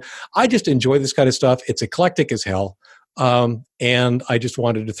fun. I just enjoy this kind of stuff. It's eclectic as hell. And I just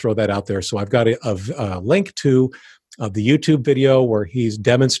wanted to throw that out there. So I've got a link to the YouTube video where he's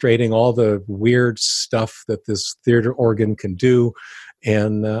demonstrating all the weird stuff that this theater organ can do.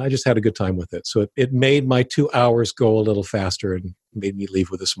 And I just had a good time with it. So it made my 2 hours go a little faster and made me leave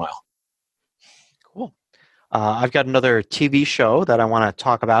with a smile. Cool. I've got another TV show that I want to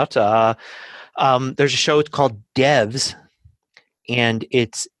talk about. There's a show called Devs, and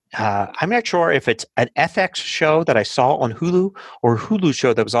it's I'm not sure if it's an FX show that I saw on Hulu or a Hulu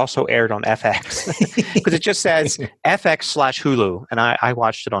show that was also aired on FX, because it just says FX/Hulu, and I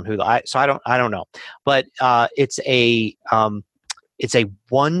watched it on Hulu. So I don't know, but it's a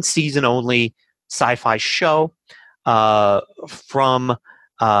 1 season only sci-fi show from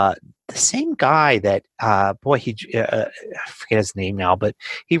the same guy that I forget his name now, but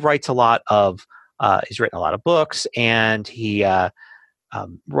he writes a lot of he's written a lot of books, and he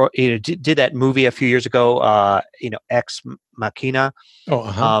did that movie a few years ago, Ex Machina.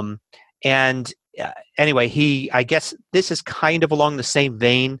 Anyway, I guess this is kind of along the same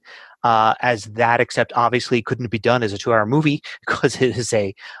vein as that, except obviously couldn't be done as a 2-hour movie because it is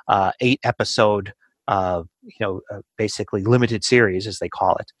a 8-episode, basically limited series, as they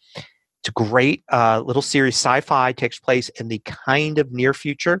call it. It's a great little series. Sci-fi, takes place in the kind of near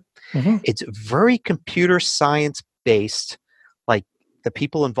future. Mm-hmm. It's very computer science based. Like, the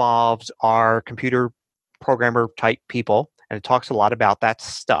people involved are computer programmer type people, and it talks a lot about that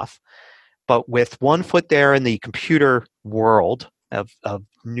stuff. But with one foot there in the computer world of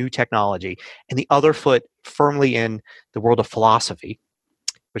new technology, and the other foot firmly in the world of philosophy,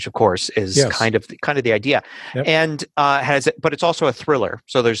 which of course is kind of the idea. Yep. And but it's also a thriller.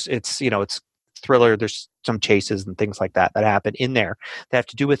 So it's thriller. There's some chases and things like that happen in there that have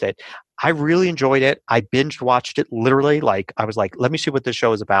to do with it. I really enjoyed it. I binge watched it literally. Like, I was like, let me see what this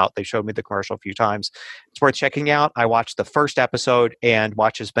show is about. They showed me the commercial a few times. It's worth checking out. I watched the first episode and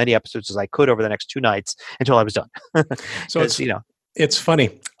watched as many episodes as I could over the next 2 nights until I was done. So it's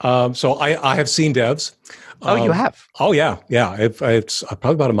funny. So I have seen Devs. Oh, you have? Oh yeah. It's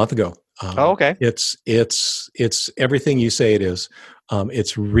probably about a month ago. Okay. It's everything you say it is.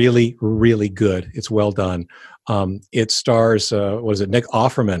 It's really, really good. It's well done. It stars, Nick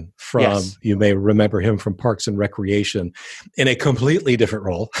Offerman from, yes. You may remember him from Parks and Recreation, in a completely different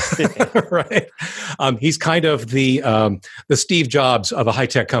role, right? He's kind of the Steve Jobs of a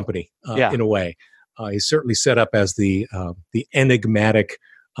high-tech company, in a way. He's certainly set up as the enigmatic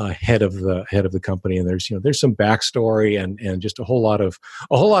head of the company, and there's some backstory and just a whole lot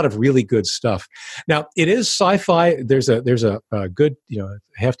of really good stuff. Now, it is sci-fi. There's a good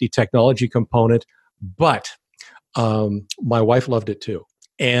hefty technology component, but my wife loved it too,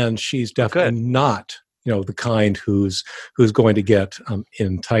 and she's definitely not the kind who's going to get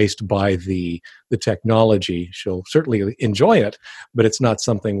enticed by the technology. She'll certainly enjoy it, but it's not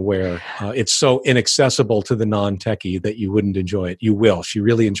something where it's so inaccessible to the non-techie that you wouldn't enjoy it. You will. She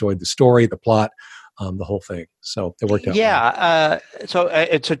really enjoyed the story, the plot, the whole thing. So it worked out. Yeah. So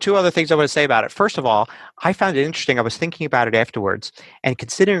 2 other things I want to say about it. First of all, I found it interesting. I was thinking about it afterwards, and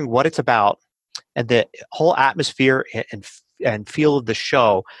considering what it's about and the whole atmosphere and feel of the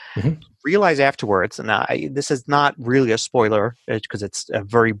show. Mm-hmm. Realize afterwards, and this is not really a spoiler because it's a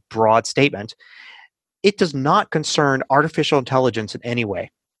very broad statement, it does not concern artificial intelligence in any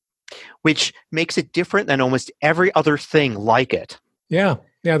way, which makes it different than almost every other thing like it. Yeah,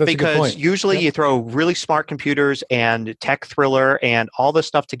 that's because a good point. Usually you throw really smart computers and tech thriller and all this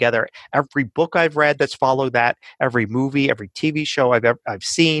stuff together. Every book I've read that's followed that, every movie, every TV show I've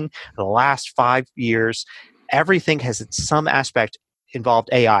seen in the last 5 years, everything has some aspect involved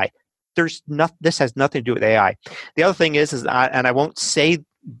AI. This has nothing to do with AI. The other thing is and I won't say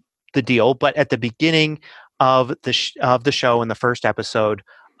the deal, but at the beginning of the show in the first episode,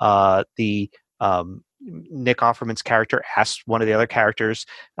 Nick Offerman's character asks one of the other characters,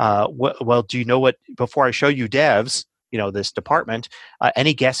 well, do you know what, before I show you Devs, this department,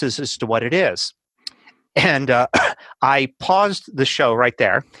 any guesses as to what it is? And I paused the show right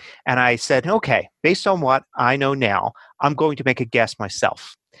there, and I said, okay, based on what I know now, I'm going to make a guess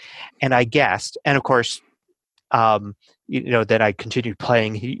myself. And I guessed, and of course, then I continued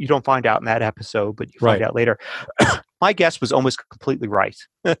playing. You don't find out in that episode, but you find out later. My guess was almost completely right.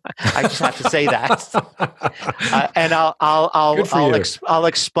 I just have to say that, and I'll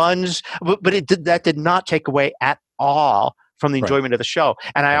expunge, but that did not take away at all from the enjoyment of the show.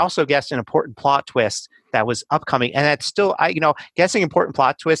 And I also guessed an important plot twist that was upcoming, and that's still, guessing important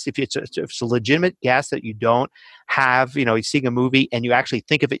plot twist. If it's a legitimate guess that you don't have, you're seeing a movie and you actually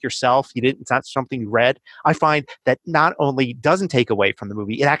think of it yourself, it's not something you read, I find that not only doesn't take away from the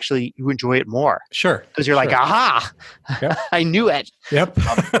movie, it actually, you enjoy it more. Sure. Because you're like, aha, yep. I knew it. Yep.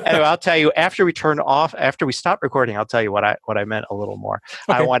 Anyway, I'll tell you, after we stop recording, I'll tell you what I meant a little more.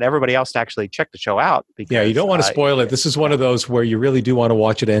 Okay. I want everybody else to actually check the show out. Because, you don't want to spoil it. This is one of those where you really do want to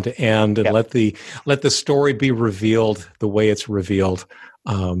watch it end to end and let the story be revealed the way it's revealed.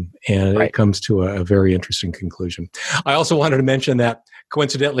 And it comes to a very interesting conclusion. I also wanted to mention that,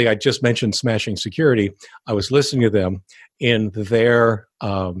 coincidentally, I just mentioned Smashing Security. I was listening to them in their,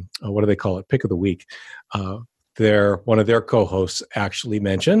 what do they call it, Pick of the Week. One of their co-hosts actually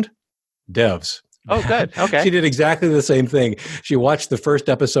mentioned devs. Oh, good. Okay. She did exactly the same thing. She watched the first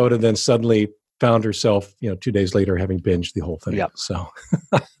episode and then suddenly found herself, 2 days later having binged the whole thing. Yep. So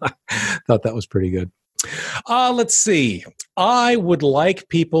thought that was pretty good. Let's see. I would like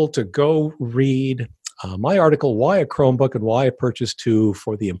people to go read my article, Why a Chromebook and Why I Purchased Two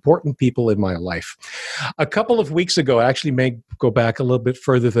for the Important People in My Life. A couple of weeks ago, I actually may go back a little bit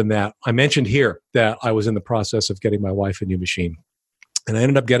further than that. I mentioned here that I was in the process of getting my wife a new machine. And I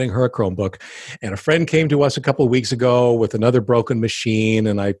ended up getting her a Chromebook. And a friend came to us a couple of weeks ago with another broken machine.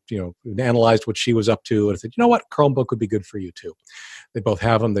 And I, analyzed what she was up to. And I said, you know what? Chromebook would be good for you too. They both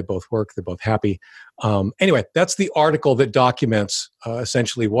have them. They both work. They're both happy. Anyway, that's the article that documents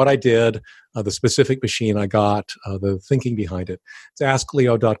essentially what I did, the specific machine I got, the thinking behind it. It's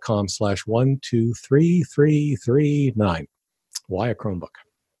askleo.com/123339. Why a Chromebook?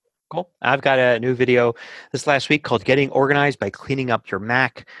 Cool. I've got a new video this last week called Getting Organized by Cleaning Up Your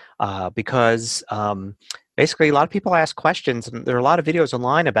Mac, because basically a lot of people ask questions, and there are a lot of videos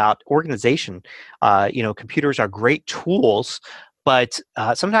online about organization. Computers are great tools, but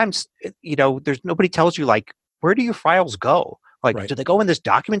sometimes, there's nobody tells you, like, where do your files go? Like, right. Do they go in this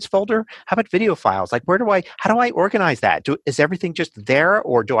documents folder? How about video files? Like, how do I organize that? Is everything just there,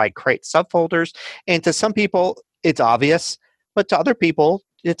 or do I create subfolders? And to some people, it's obvious, but to other people,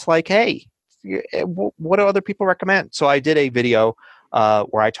 it's like, hey, what do other people recommend? So I did a video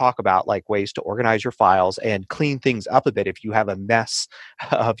where I talk about like ways to organize your files and clean things up a bit if you have a mess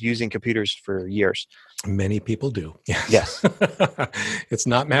of using computers for years. Many people do. Yes. It's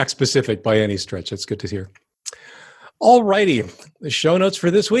not Mac specific by any stretch. It's good to hear. All righty. The show notes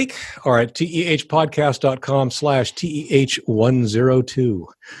for this week are at tehpodcast.com/TEH102.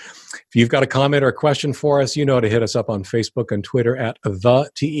 If you've got a comment or a question for us, you know to hit us up on Facebook and Twitter at the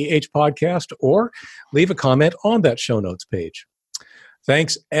TEH Podcast, or leave a comment on that show notes page.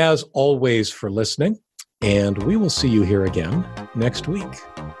 Thanks, as always, for listening, and we will see you here again next week.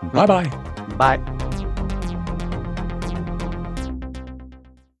 Bye-bye. Bye.